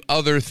us to do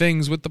other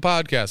things with the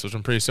podcast, which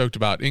I'm pretty stoked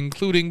about,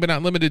 including but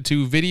not limited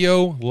to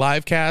video,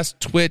 live cast,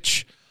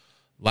 Twitch,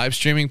 live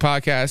streaming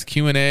podcasts,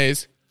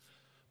 Q&As,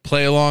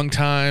 play along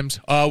times.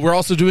 We're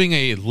also doing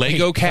a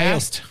Lego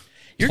cast.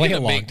 You're Play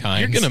gonna along make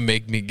times. you're gonna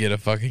make me get a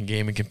fucking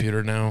gaming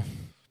computer now.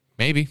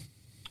 Maybe.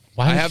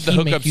 Why I would have the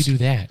he make hookups. you do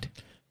that?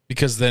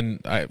 Because then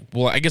I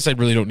guess I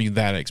really don't need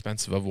that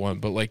expensive of one,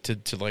 but like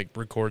to like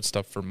record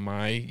stuff for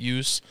my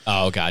use.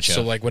 Oh, gotcha.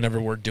 So like whenever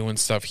we're doing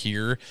stuff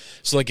here,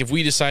 so like if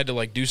we decide to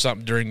like do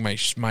something during my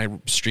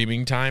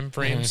streaming time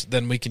frames,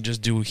 then we can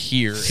just do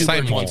here. Two and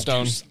birds, we one can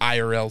stone. do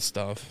IRL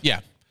stuff. Yeah.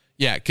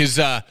 Because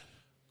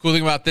cool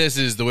thing about this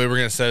is the way we're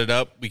going to set it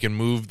up, we can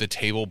move the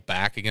table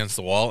back against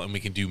the wall and we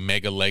can do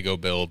mega Lego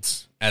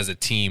builds as a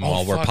team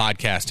while we're fuck.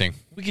 podcasting.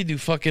 We could do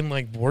fucking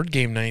like board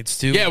game nights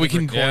too. Yeah, we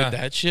can- record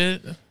that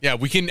shit. Yeah,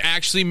 we can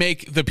actually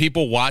make the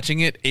people watching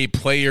it a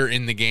player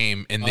in the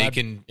game, and they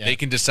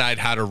can decide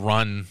how to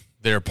run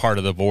their part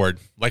of the board.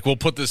 Like we'll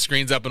put the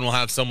screens up, and we'll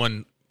have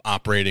someone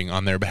operating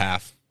on their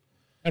behalf.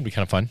 That'd be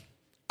kind of fun.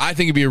 I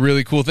think it'd be a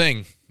really cool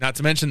thing. Not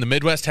to mention the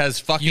Midwest has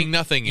fucking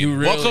nothing. you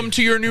really- Welcome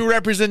to your new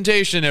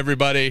representation,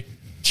 everybody.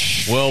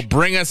 Will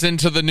bring us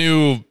into the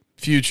new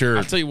future.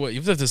 I'll tell you what,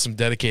 you've left some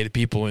dedicated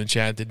people in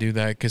chat to do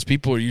that because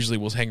people usually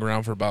will hang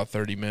around for about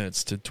 30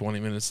 minutes to 20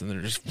 minutes and they're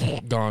just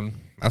gone.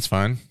 That's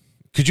fine.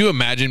 Could you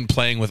imagine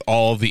playing with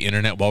all of the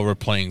internet while we're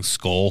playing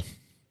Skull?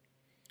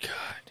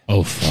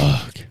 Oh,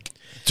 fuck.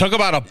 Talk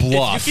about a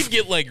bluff. If you could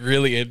get like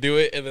really into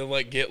it and then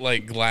like get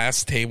like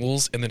glass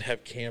tables and then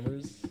have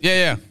cameras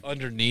Yeah.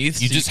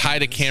 underneath. You so just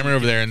hide a camera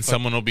over there and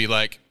someone will be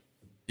like,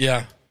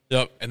 yeah.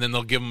 Yep. and then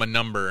they'll give them a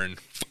number and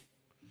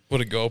Put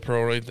a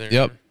GoPro right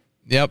there.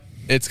 Yep.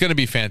 It's going to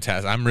be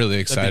fantastic. I'm really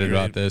excited great.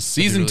 about this.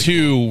 That'd be Season really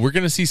 2, we're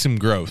going to see some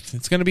growth.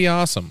 It's going to be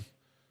awesome.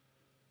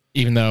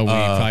 Even though we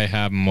probably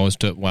have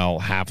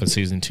half of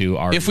season 2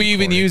 already If we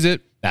even recorded. use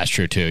it. That's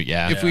true, too.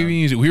 Yeah. If we even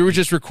use it. We were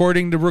just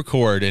recording to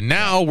record, and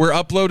now we're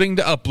uploading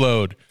to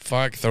upload.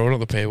 Fuck, throw it on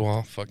the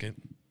paywall. Fuck it.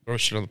 Throw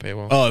shit on the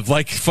paywall. Oh, it's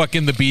like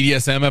fucking the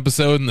BDSM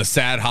episode and the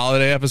sad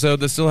holiday episode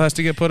that still has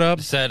to get put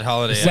up? Sad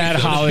holiday. Sad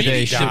episode. holiday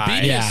the, shit.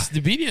 BDS, Yeah.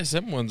 the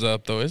BDSM one's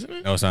up though, isn't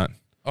it? No, it's not.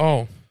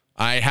 Oh.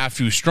 I have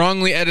to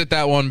strongly edit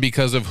that one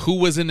because of who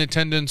was in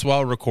attendance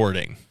while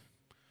recording.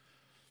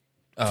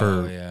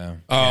 Oh, yeah.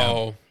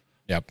 Oh.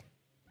 Yep.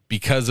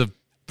 Because of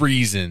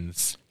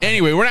reasons.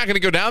 Anyway, we're not going to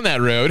go down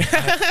that road.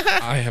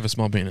 I have a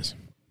small penis.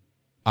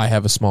 I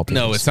have a small penis.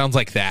 No, it sounds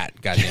like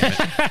that. God damn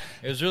it.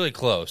 It was really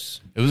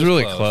close. It was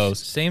really close.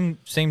 Same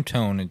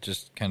tone. It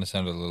just kind of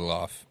sounded a little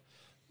off.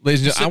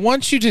 Ladies and gentlemen, I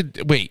want you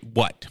to wait.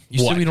 What?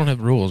 You what? said we don't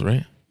have rules,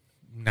 right?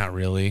 Not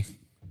really.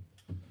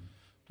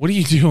 What are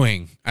you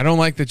doing? I don't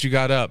like that you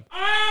got up.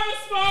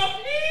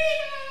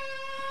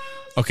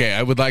 Okay,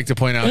 I would like to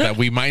point out that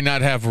we might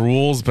not have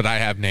rules, but I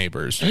have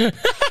neighbors.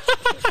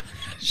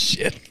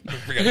 Shit. I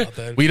forgot about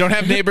that. We don't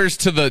have neighbors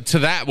to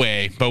that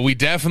way, but we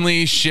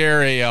definitely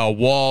share a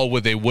wall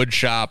with a wood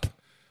shop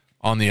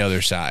on the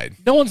other side.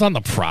 No one's on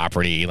the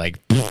property. Like,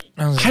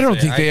 I don't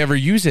think they ever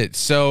use it,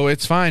 so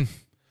it's fine.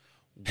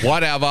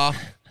 Whatever.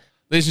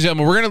 Ladies and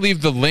gentlemen, we're going to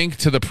leave the link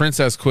to the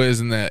princess quiz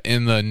in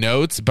the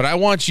notes, but I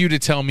want you to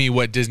tell me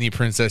what Disney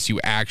princess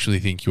you actually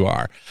think you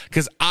are,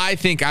 because I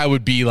think I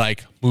would be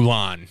like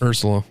Mulan.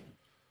 Ursula.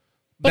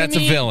 That's a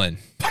villain.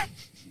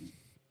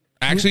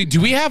 Actually,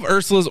 do we have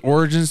Ursula's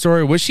origin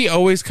story? Was she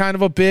always kind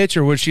of a bitch,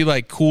 or was she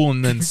like cool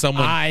and then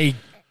someone? I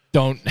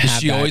don't have Does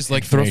she that always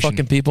like throw information.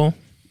 fucking people?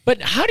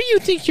 But how do you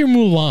think you're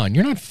Mulan?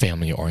 You're not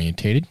family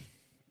orientated.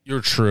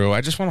 You're true.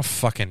 I just want to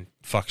fucking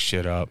fuck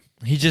shit up.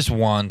 He just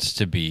wants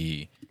to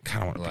be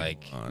Kind of want to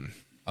like be Mulan.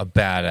 a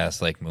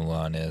badass like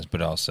Mulan is,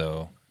 but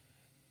also,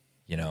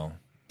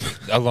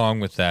 along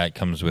with that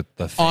comes with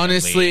the family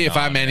Honestly, and if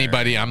I'm honor.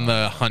 anybody, I'm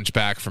the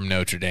Hunchback from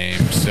Notre Dame.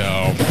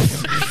 So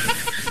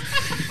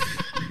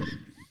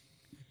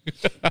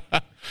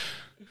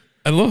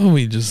I love how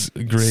we just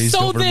grazed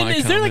So over then, my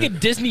is there like a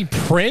comment. Disney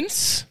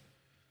prince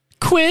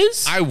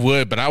quiz? I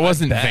would, but I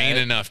wasn't bet. vain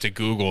enough to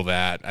Google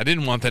that. I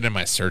didn't want that in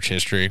my search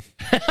history.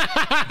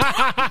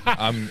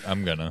 I'm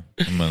gonna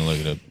look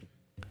it up.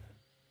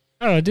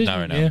 I don't know. Disney, Not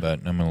right now, yeah. but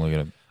I'm gonna look it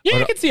up. Yeah,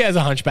 I can see as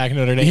a hunchback in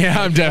Notre Dame.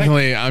 Yeah, I'm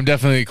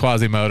definitely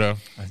Quasimodo.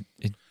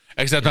 It-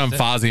 Except I'm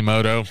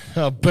Fozimoto.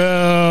 Oh,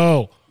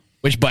 boo.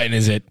 Which button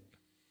is it?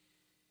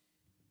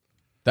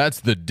 That's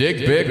the Dick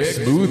Vic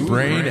Smooth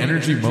Brain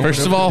Energy Moment.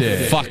 First of all, the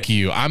day. fuck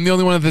you. I'm the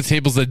only one at the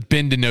tables that's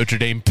been to Notre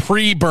Dame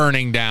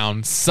pre-burning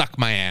down. Suck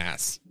my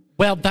ass.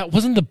 Well, that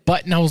wasn't the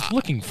button I was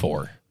looking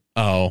for.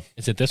 Oh,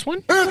 Is it this one?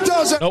 It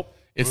doesn't. Nope.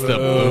 it's the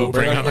boo,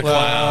 bring on the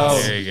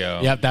clouds. There you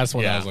go. Yep, that's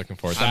what Yeah. I was looking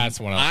for. That's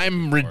what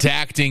I'm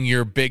redacting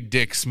your big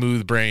dick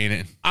smooth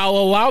brain. I'll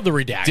allow the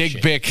redaction.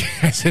 Dick Bick.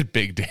 I said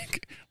big dick.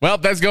 Well,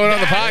 that's going on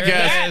the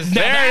podcast.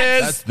 There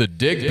it That's is. the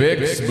Dick Vic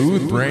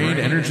Smooth Brain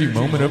Energy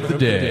Moment of the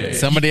day.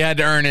 Somebody had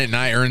to earn it, and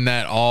I earned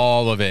that.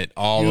 All of it.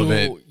 All of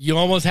it. You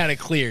almost had it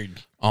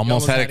cleared.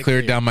 Almost had it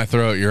cleared down my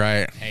throat. You're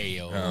right. Hey,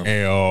 yo.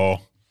 Ayo.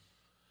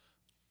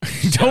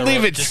 Don't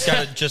leave it.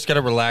 Just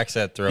gotta relax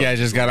that throat. Yeah,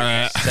 just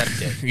gotta.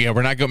 Accept it. Yeah,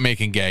 we're not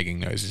making gagging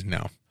noises.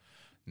 No.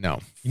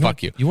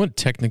 Fuck you. You want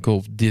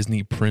technical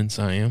Disney Prince?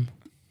 I am.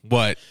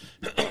 What?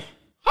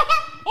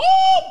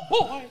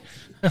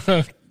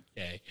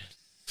 Okay.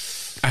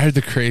 I heard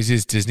the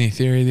craziest Disney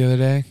theory the other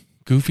day.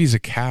 Goofy's a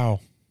cow.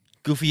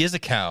 Goofy is a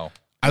cow.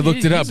 I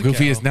looked it up. He's a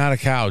Goofy cow. is not a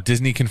cow.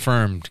 Disney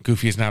confirmed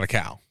Goofy is not a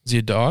cow. Is he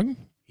a dog?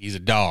 He's a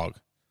dog.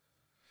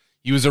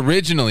 He was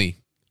originally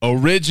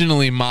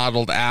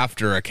modeled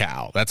after a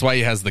cow. That's why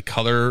he has the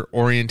color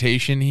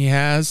orientation he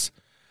has,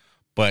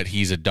 but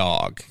he's a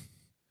dog.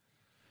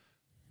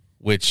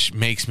 Which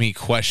makes me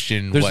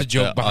question There's what a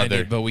joke the behind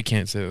other... it, but we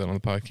can't say that on the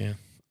podcast.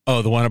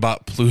 Oh, the one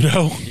about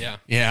Pluto? Yeah.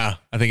 Yeah.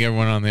 I think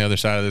everyone on the other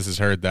side of this has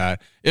heard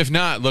that. If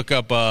not, look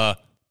up Bo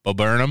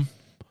Burnham.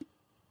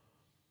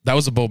 That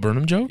was a Bo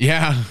Burnham joke?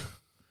 Yeah.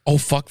 Oh,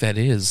 fuck, that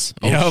is.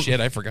 Oh, Yep. shit,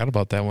 I forgot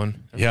about that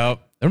one. Yep.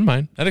 Never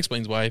mind. That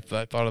explains why I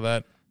thought of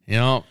that.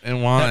 Yep. It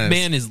was. That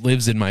man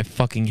lives in my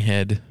fucking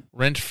head.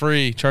 Rent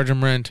free. Charge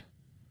him rent.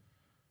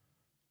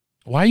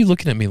 Why are you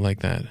looking at me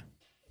like that?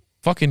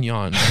 Fucking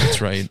yawn.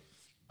 That's right.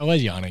 I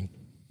was yawning.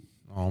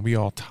 Oh, we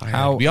all tired.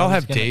 How- we all I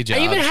was have gonna- day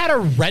jobs. I even had a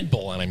Red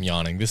Bull and I'm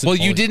yawning. This is Well,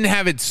 you bullshit. didn't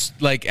have it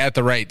like at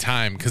the right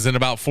time because in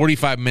about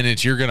 45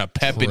 minutes you're gonna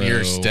pep in your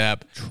True.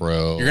 step.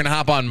 True. You're gonna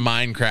hop on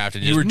Minecraft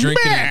and You were just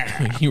drinking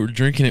Meh! it. You were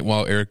drinking it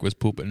while Eric was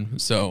pooping.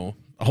 So,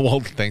 Oh well,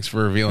 thanks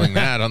for revealing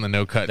that on the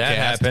No Cut That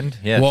cast. happened.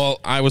 Yes. well,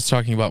 I was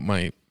talking about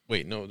my.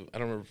 Wait, no, I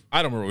don't remember.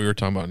 I don't remember what we were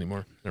talking about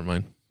anymore. Never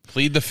mind.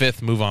 Plead the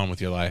fifth. Move on with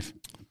your life.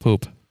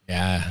 Poop.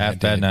 Yeah. I half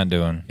bad did. not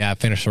doing. Yeah, I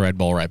finished the Red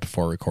Bull right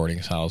before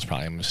recording, so that was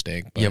probably a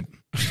mistake. But Yep.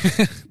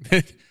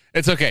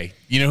 It's okay.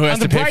 You know who has On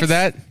to the pay for bright-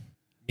 that?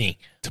 Me.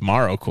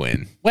 Tomorrow,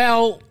 Quinn.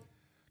 Well,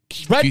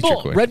 Red Future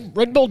Bull, Quinn.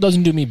 Red Bull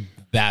doesn't do me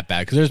that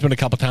bad because there's been a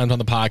couple times on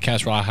the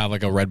podcast where I'll have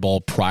like a Red Bull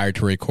prior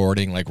to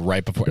recording, like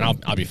right before, and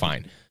I'll be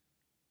fine.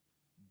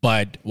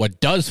 But what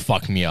does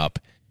fuck me up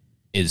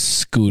is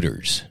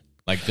scooters.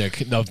 Like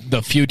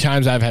the few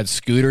times I've had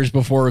scooters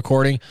before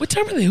recording. What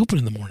time are they open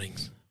in the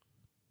mornings?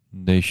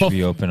 They should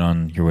be open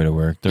on your way to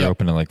work. They're Yep.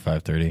 open at like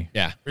 5:30.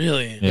 Yeah.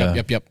 Really? Yeah.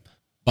 Yep.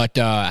 But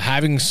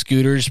having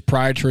scooters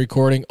prior to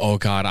recording, oh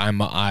god,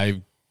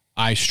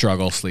 I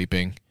struggle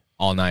sleeping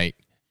all night.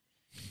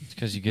 It's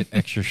because you get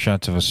extra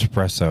shots of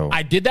espresso.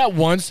 I did that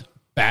once.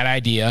 Bad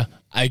idea.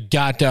 I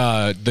got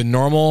the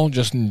normal,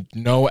 just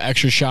no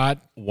extra shot.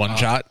 One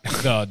shot.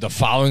 The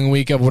following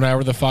week of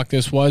whatever the fuck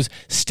this was,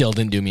 still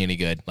didn't do me any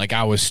good. Like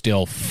I was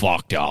still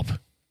fucked up.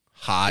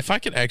 Hot. If I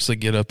could actually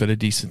get up at a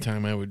decent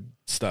time, I would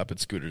stop at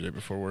Scooter's right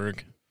before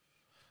work.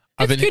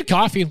 It's good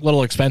coffee, a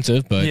little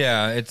expensive, but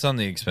yeah, it's on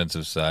the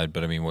expensive side,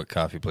 but I mean, what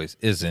coffee place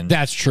isn't?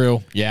 that's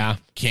true. Yeah.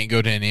 Can't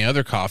go to any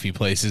other coffee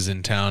places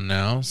in town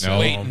now. So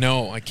Wait,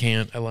 no, I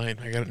can't. I lied.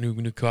 I got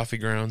new coffee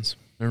grounds.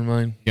 Never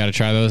mind. You got to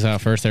try those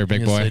out first there,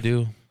 big Yes, boy. I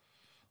do.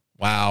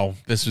 Wow,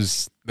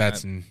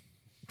 that's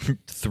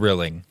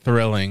thrilling.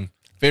 thrilling.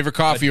 Favorite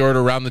coffee order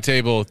around the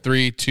table.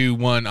 3, 2,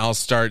 1. I'll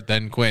start.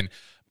 Then Quinn.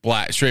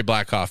 Straight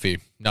black coffee.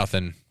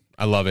 Nothing.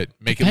 I love it.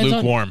 Make Depends it on-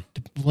 lukewarm.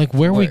 Like,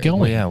 where are we going?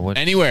 Well, yeah, what?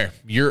 Anywhere.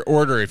 Your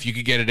order. If you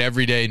could get it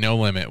every day, no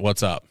limit.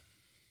 What's up?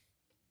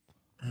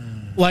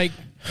 Like,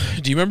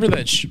 Do you remember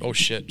that? Oh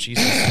shit,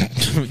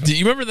 Jesus! Do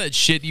you remember that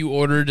shit you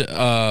ordered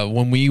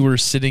when we were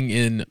sitting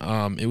in?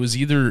 I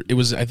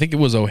think it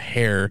was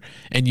O'Hare,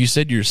 and you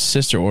said your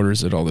sister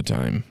orders it all the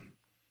time.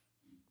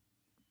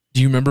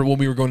 Do you remember when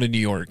we were going to New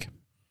York?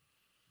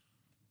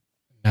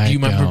 I Do you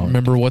don't.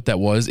 remember what that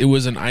was? It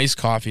was an iced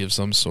coffee of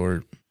some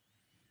sort.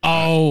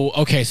 Oh,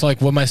 okay. So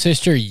like what my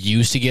sister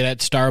used to get at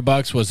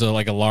Starbucks was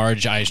like a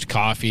large iced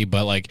coffee,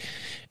 but like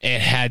it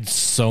had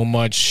so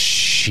much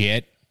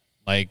shit.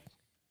 Like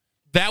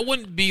That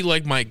wouldn't be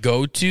like my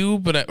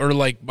go-to, or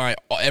like my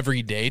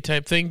everyday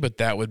type thing. But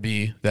that would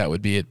be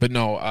it. But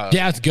no,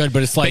 yeah, it's good,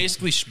 but it's like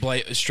basically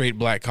straight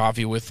black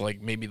coffee with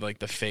like maybe like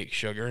the fake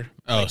sugar.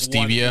 Oh, Like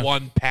stevia?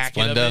 one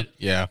packet of Splenda? it.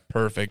 Yeah.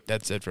 Perfect.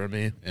 That's it for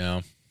me.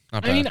 Yeah.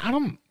 Not I bad.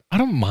 mean, I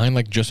don't mind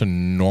like just a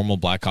normal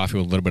black coffee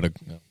with a little bit of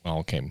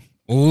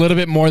a little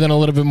bit more than a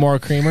little bit more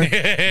creamer.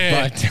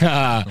 But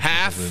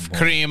half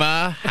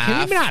creamer,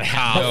 half maybe not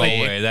half, coffee.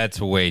 No way.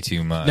 That's way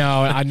too much.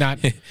 no, I'm not.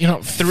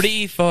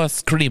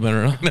 3/4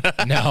 creamer.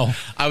 No.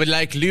 I would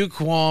like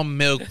lukewarm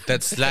milk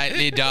that's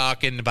slightly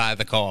darkened by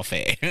the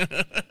coffee.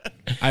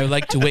 I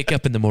like to wake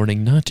up in the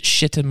morning, not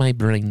shitting my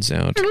brains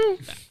out.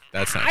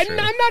 That's not I'm true.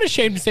 not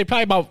ashamed to say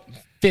probably about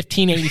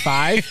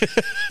 1585.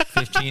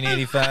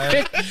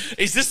 1585.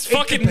 Is this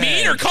fucking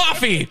meat or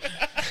coffee?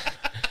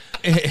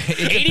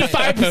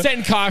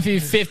 85% coffee,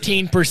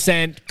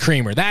 15%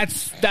 creamer.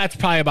 That's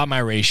probably about my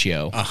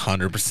ratio.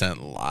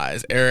 100%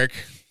 lies. Eric,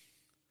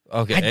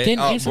 Okay, I didn't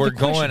answer we're the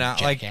question, going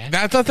out like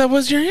jackass. I thought that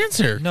was your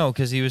answer. no,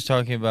 because he was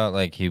talking about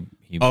like he.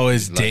 Oh,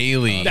 his like,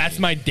 daily. That's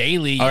my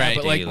daily. All yeah, right,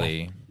 but like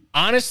daily.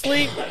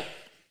 honestly,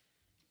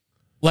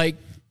 like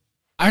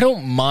I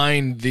don't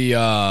mind the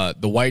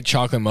white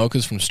chocolate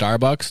mochas from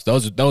Starbucks.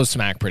 Those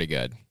smack pretty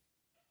good.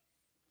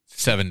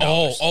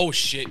 $7. Oh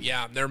shit!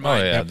 Yeah, never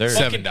mind. yeah, they're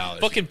 $7.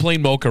 Fucking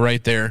plain mocha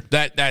right there.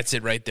 That's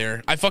it right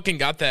there. I fucking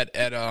got that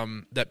at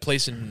that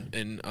place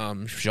in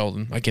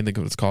Sheldon. I can't think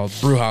of what it's called.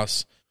 Brew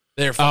House.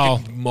 They're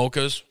fucking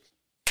mochas.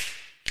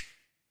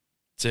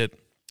 That's it.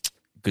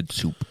 Good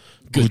soup.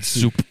 Good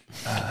soup.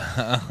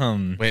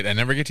 Wait, I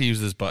never get to use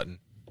this button.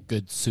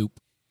 Good soup.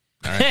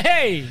 All right.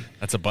 Hey,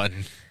 That's a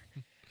button.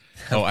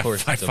 Oh, I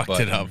course it's a fucked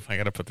button. it up. I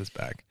got to put this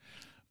back.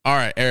 All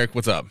right, Eric,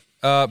 what's up?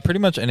 Pretty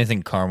much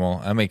anything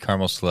caramel. I'm a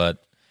caramel slut.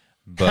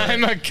 But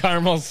I'm a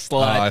caramel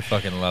slut. I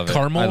fucking love it. I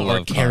Caramel or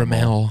love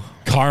caramel?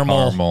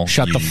 Caramel.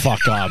 Shut the you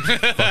fuck up.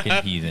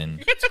 Fucking heathen.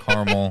 It's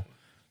caramel.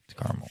 It's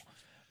caramel.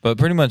 But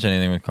pretty much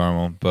anything with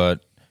caramel. But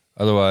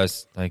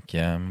otherwise, like,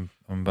 yeah, I'm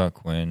about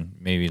Quinn.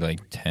 Maybe like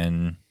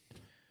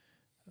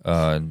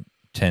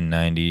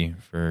 1090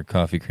 for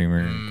coffee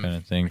creamer kind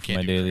of thing for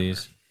my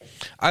dailies.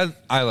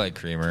 I like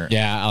creamer.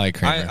 Yeah, I like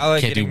creamer. I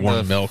like Can't do getting warm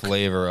the milk.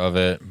 flavor of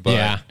it. But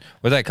Yeah.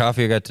 with that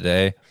coffee I got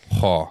today,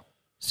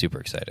 super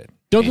excited.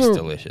 Don't Tastes get,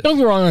 delicious. don't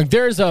get me wrong. Like,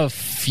 there's a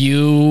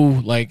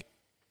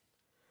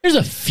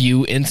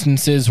few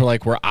instances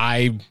where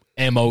I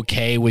am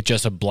okay with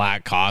just a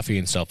black coffee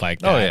and stuff like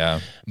that. Oh, yeah.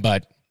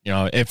 But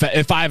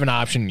if I have an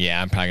option,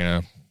 yeah, I'm probably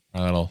gonna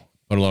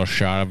put a little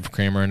shot of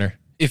creamer in there.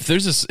 If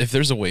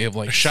there's a way of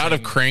like A shot of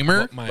saying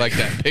Kramer, what my- like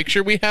that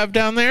picture we have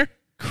down there.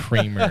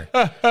 Creamer.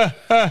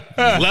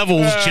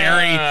 Levels,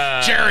 Jerry.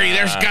 Jerry,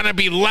 there's gonna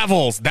be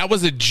levels. That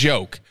was a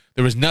joke.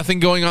 There was nothing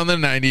going on in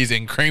the 90s,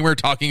 and Kramer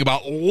talking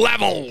about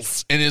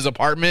levels in his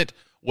apartment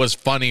was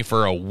funny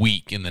for a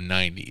week in the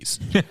 90s.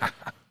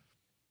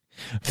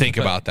 Think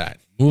about that.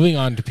 Moving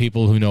on to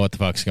people who know what the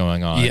fuck's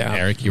going on. Yeah,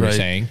 Eric, you were right.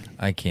 saying.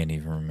 I can't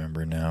even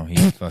remember now.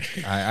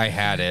 I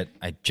had it.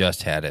 I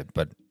just had it,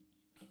 but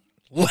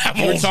Levels,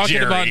 We're talking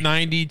Jerry. about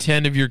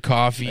 90-10 of your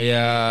coffee.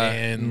 Yeah,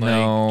 And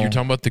no. like you're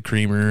talking about the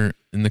creamer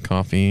in the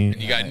coffee.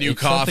 You got new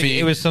it's something- coffee.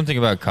 It was something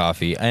about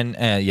coffee, and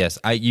yes,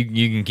 you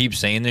can keep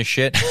saying this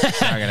shit. It's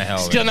not gonna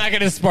help. Still not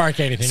gonna spark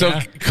anything. so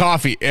huh?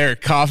 coffee,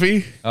 Eric.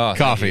 Coffee. Oh, thank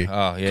coffee. you.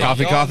 Oh, yeah.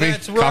 Coffee. Oh, Coffee.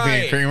 that's Coffee right.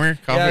 and creamer.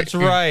 Coffee. That's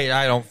right.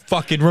 I don't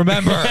fucking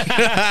remember.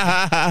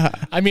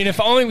 I mean,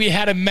 if only we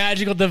had a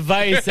magical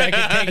device that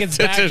could take us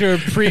back to a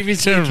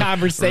previous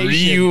conversation.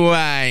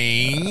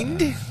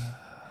 Rewind.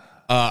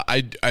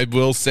 I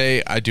will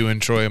say I do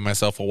enjoy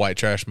myself a white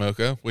trash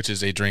mocha, which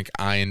is a drink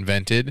I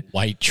invented.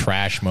 White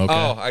trash mocha.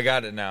 Oh, I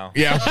got it now.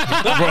 Yeah.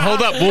 Well,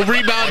 hold up. We'll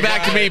rebound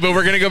back to me, but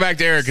we're going to go back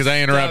to Eric because I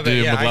interrupted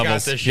him Yeah, with I got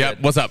levels. this Yep.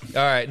 shit. What's up?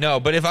 All right, no,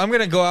 but if I'm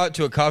gonna go out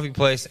to a coffee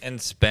place and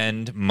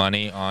spend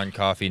money on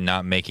coffee,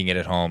 not making it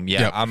at home,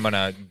 yeah, Yep. I'm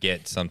gonna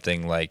get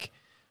something like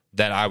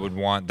that I would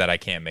want that I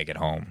can't make at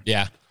home.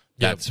 Yeah.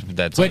 That's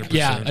But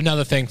yeah,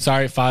 another thing.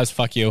 Sorry, Foz,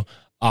 fuck you.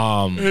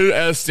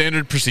 As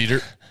standard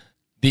procedure.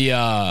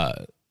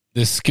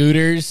 The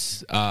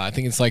scooters, I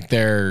think it's like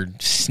their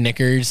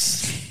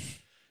Snickers.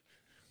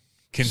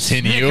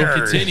 Continue.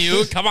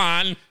 Continue. Come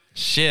on.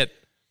 Shit.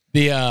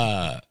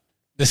 The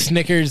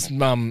Snickers,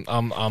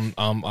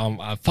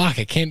 fuck,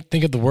 I can't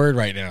think of the word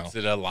right now. Is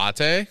it a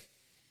latte?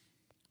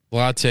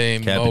 Latte,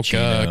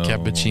 mocha,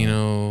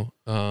 cappuccino,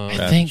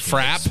 I think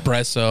Frap?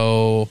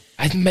 espresso.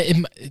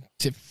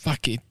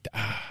 fuck it.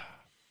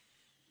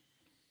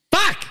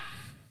 Fuck!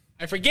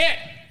 I forget.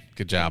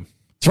 Good job.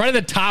 It's right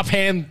at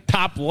the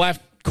top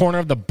left corner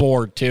of the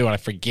board too, and I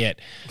forget.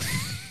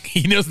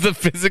 He knows the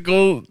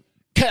physical.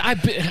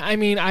 I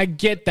mean, I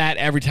get that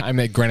every time.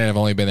 Granted, I've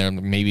only been there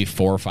maybe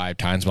 4 or 5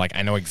 times, but like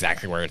I know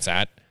exactly where it's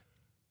at.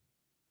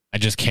 I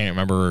just can't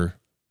remember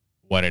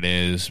what it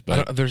is.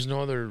 But There's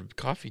no other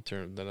coffee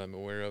term that I'm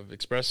aware of.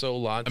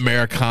 Espresso, latte,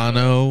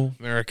 Americano.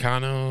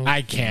 Americano,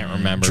 I can't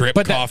remember. drip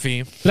but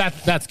coffee.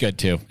 That's good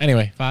too.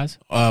 Anyway, Foz.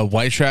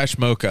 White trash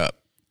mocha.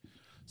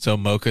 So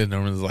mocha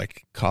normally is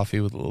like coffee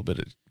with a little bit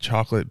of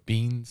chocolate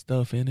bean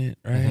stuff in it,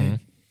 right?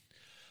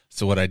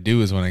 So what I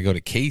do is when I go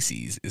to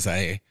Casey's is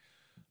I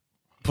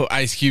put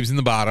ice cubes in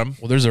the bottom.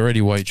 Well, there's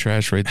already white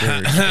trash right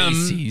there.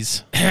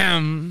 Casey's.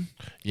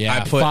 Yeah,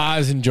 I put-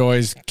 Foz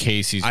enjoys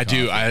Casey's. I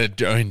do.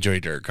 coffee. I enjoy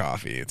dirt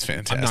coffee. It's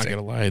fantastic. I'm not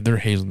gonna lie, they're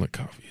hazelnut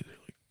coffee.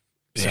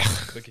 They're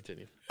like, but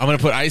continue. I'm gonna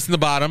put ice in the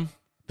bottom.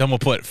 Then we'll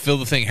fill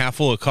the thing half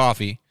full of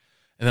coffee,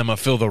 and then I'm gonna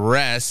fill the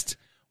rest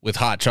with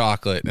hot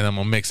chocolate, and I'm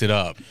gonna mix it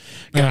up.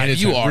 God, and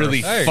it's you are-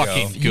 really there you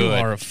fucking go. good. You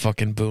are a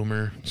fucking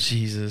boomer.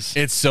 Jesus.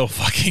 It's so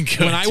fucking good.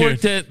 When I dude.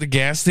 worked at the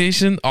gas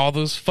station, all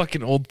those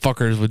fucking old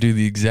fuckers would do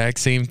the exact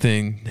same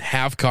thing: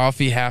 half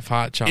coffee, half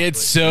hot chocolate.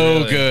 it's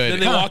so Then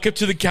good. they walk up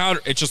to the counter.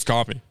 It's just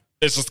coffee.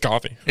 It's just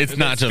coffee. It's And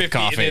not it's just 50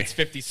 coffee. and it's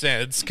 50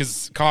 cents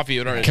because coffee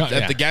at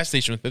yeah. the gas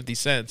station was 50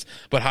 cents,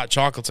 but hot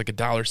chocolate's like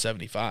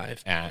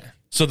 $1.75. Yeah.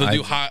 So they'll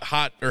do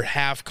hot or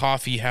half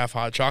coffee, half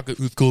hot chocolate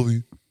with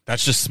coffee.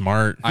 That's just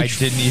smart. I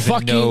didn't even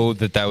fucking- know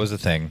that was a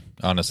thing.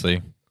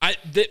 Honestly,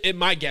 At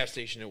my gas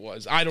station, it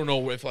was. I don't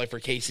know if like for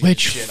Casey. Which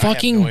shit, I have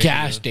fucking no idea.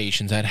 gas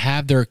stations that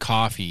have their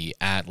coffee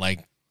at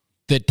like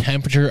the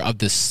temperature of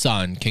the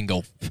sun can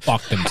go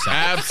fuck themselves.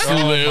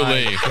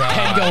 Absolutely.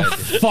 Can go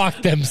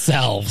fuck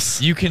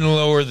themselves. you can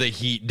lower the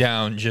heat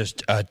down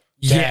just a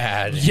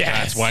bad.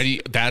 Yes.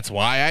 That's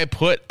why I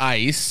put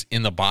ice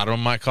in the bottom of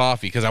my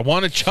coffee, because I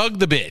want to chug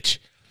the bitch.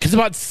 Because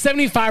about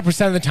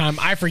 75% of the time,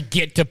 I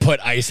forget to put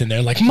ice in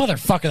there. Like,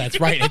 motherfucker, that's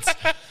right. It's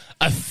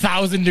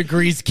 1,000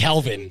 degrees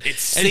Kelvin.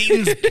 It's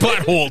Satan's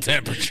butthole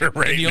temperature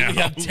right You only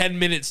now. have 10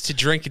 minutes to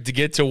drink it to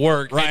get to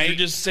work. Right. And you're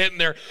just sitting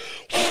there.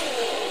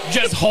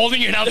 Just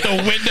holding it out the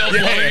window,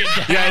 blowing it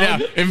down. Yeah, I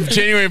know. In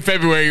January and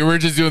February, we're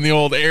just doing the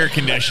old air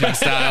conditioning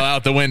style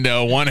out the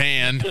window, one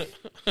hand.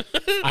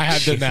 I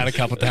have done that a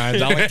couple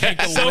times. I'll like take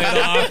the lid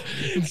off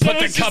and put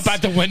the cup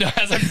out the window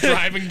as I'm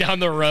driving down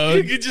the You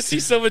road. could just see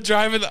someone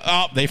driving.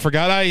 They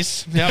forgot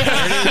ice. Yep,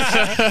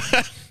 there it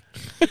is.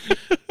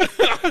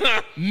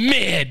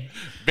 Mid.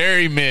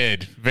 Very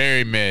mid.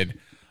 Very mid.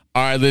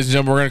 All right, ladies and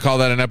gentlemen, we're going to call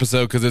that an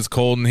episode because it's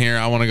cold in here.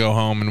 I want to go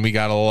home, and we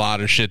got a lot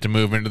of shit to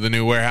move into the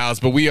new warehouse.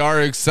 But we are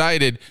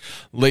excited,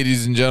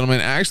 ladies and gentlemen.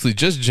 Actually,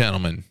 just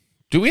gentlemen.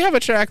 Do we have a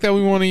track that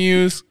we want to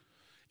use?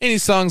 Any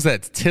songs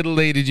that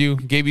titillated you,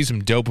 gave you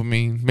some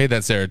dopamine, made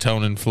that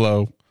serotonin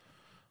flow?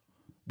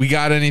 We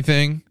got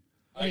anything?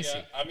 I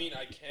can.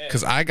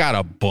 Because I got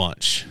a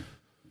bunch.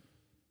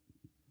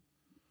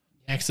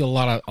 Actually,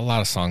 a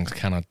lot of songs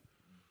kind of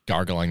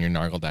gargle on your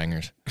nargle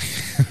dangers.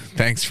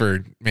 Thanks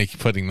for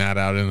putting that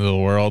out into the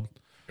world.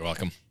 You're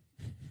welcome.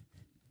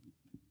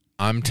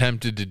 I'm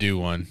tempted to do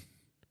one.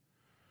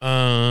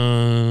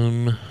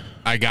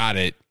 I got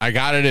it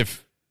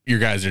if you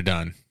guys are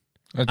done.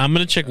 I'm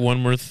gonna check one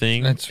more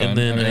thing, That's fine. and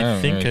then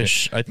I think okay.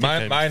 I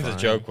think Mine's a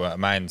joke.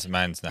 Mine's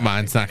not.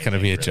 Mine's not going to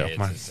be a joke.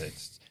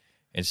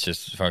 It's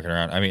just fucking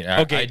around. I mean,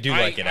 Okay, I do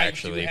like it I do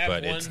actually, have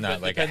but one, it's not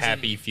but like a depends on-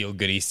 happy, feel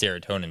goody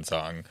serotonin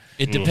song.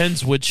 It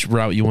depends which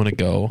route you want to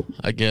go,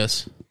 I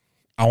guess.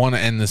 I want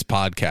to end this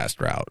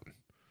podcast route.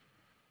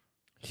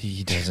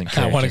 He doesn't.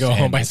 I want to go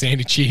home by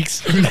Sandy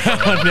Cheeks. No.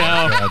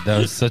 God, that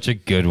was such a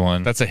good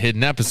one. That's a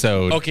hidden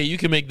episode. Okay, you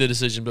can make the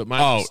decision, but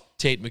mine is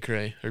Tate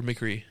McRae or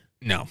McCree.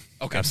 No.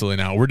 Okay.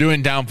 Absolutely not. We're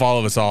doing Downfall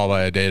of Us All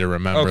by A Day to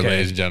Remember, Okay.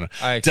 ladies and gentlemen.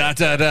 I Da accept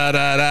da da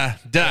da da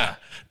da.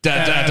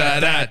 Da da da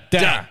da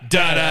da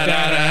da da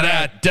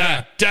da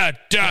da da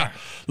da.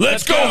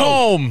 Let's go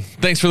home.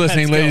 Thanks for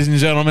listening, ladies and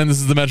gentlemen. This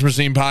is the Metro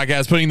Machine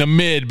Podcast, putting the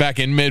mid back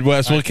in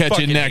Midwest. We'll catch you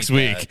fucking next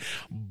hate week.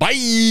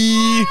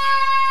 Bye.